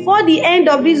word. Before the end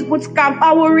of this bootcamp,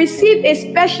 I will receive a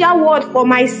special word for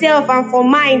myself and for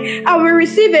mine. I will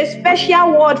receive a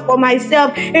special word for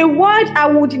myself. A word I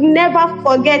would never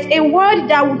forget. A word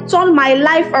that would turn my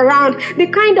life around. The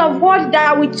kind of word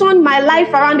that would turn my life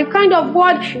around. The kind of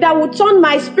word that would turn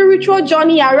my spiritual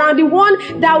journey around. The one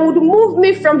that would move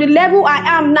me from the level I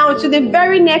am now to the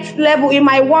very next level in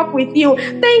my walk with you.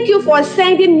 Thank you for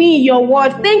sending me your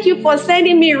word. Thank you for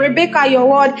sending me Rebecca your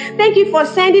word. Thank you for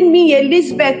sending me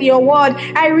Elizabeth your word.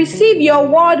 I receive your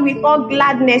word with all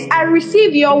gladness. I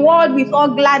receive your word with all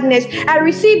gladness. I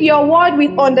receive your word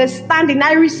with understanding.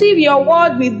 I receive your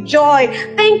word with joy.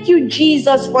 Thank you,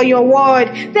 Jesus, for your word.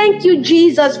 Thank you,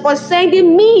 Jesus, for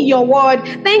sending me your word.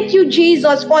 Thank you,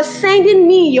 Jesus, for sending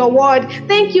me your word.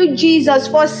 Thank you, Jesus,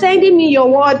 for sending me your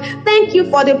word. Thank you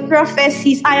for the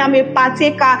prophecies. I am a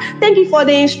partaker. Thank you for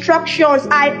the instructions.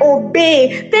 I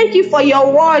obey. Thank you for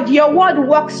your word. Your word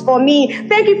works for me.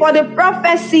 Thank you for the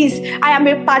prophecies. I am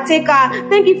a partaker.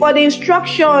 Thank you for the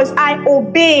instructions. I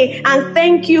obey. And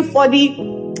thank you for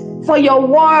your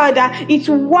word. It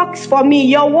works for me.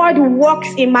 Your word works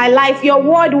in my life. Your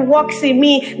word works in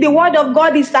me. The word of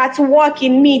God is at work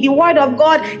in me. The word of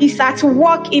God is at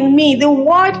work in me. The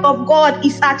word of God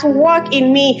is at work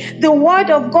in me. The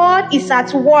word of God is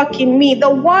at work in me. The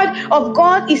word of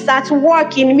God is at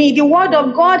work in me. The word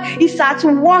of God is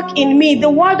at work in me. The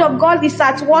word of God is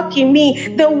at work in me.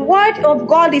 The word of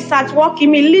God is at work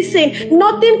in me. Listen,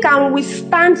 nothing can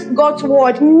withstand God's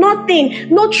word. Nothing,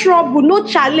 no trouble, no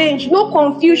challenge, no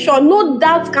confusion, no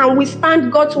doubt can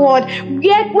withstand God's word.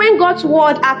 Yet when God's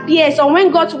word appears or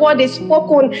when God's word is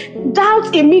spoken,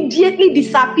 doubt immediately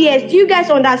disappears. Do you guys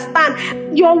understand?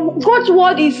 God's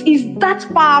word is that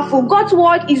powerful. God's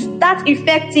word is that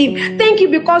effective. Thank you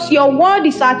because your word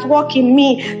is at work in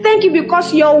me. Thank you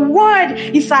because your word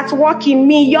is at work in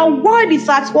me. Your word is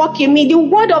at work in me. The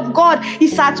word of God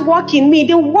is at work in me.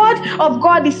 The word of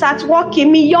God is at work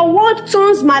in me. Your word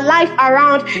turns my life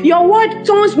around. Your word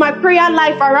turns my prayer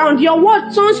life around. Your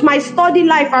word turns my study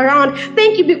life around.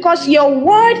 Thank you because your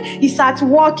word is at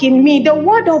work in me. The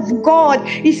word of God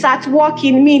is at work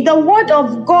in me. The word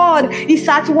of God is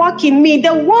at work in me.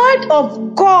 The word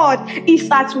of God is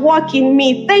at work in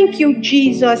me. Thank you,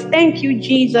 Jesus. Thank you,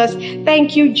 Jesus.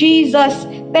 Thank you, Jesus.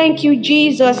 Thank you,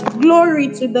 Jesus. Glory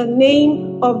to the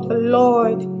name of the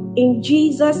Lord. In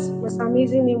Jesus' most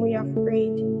amazing name we have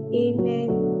prayed. Amen.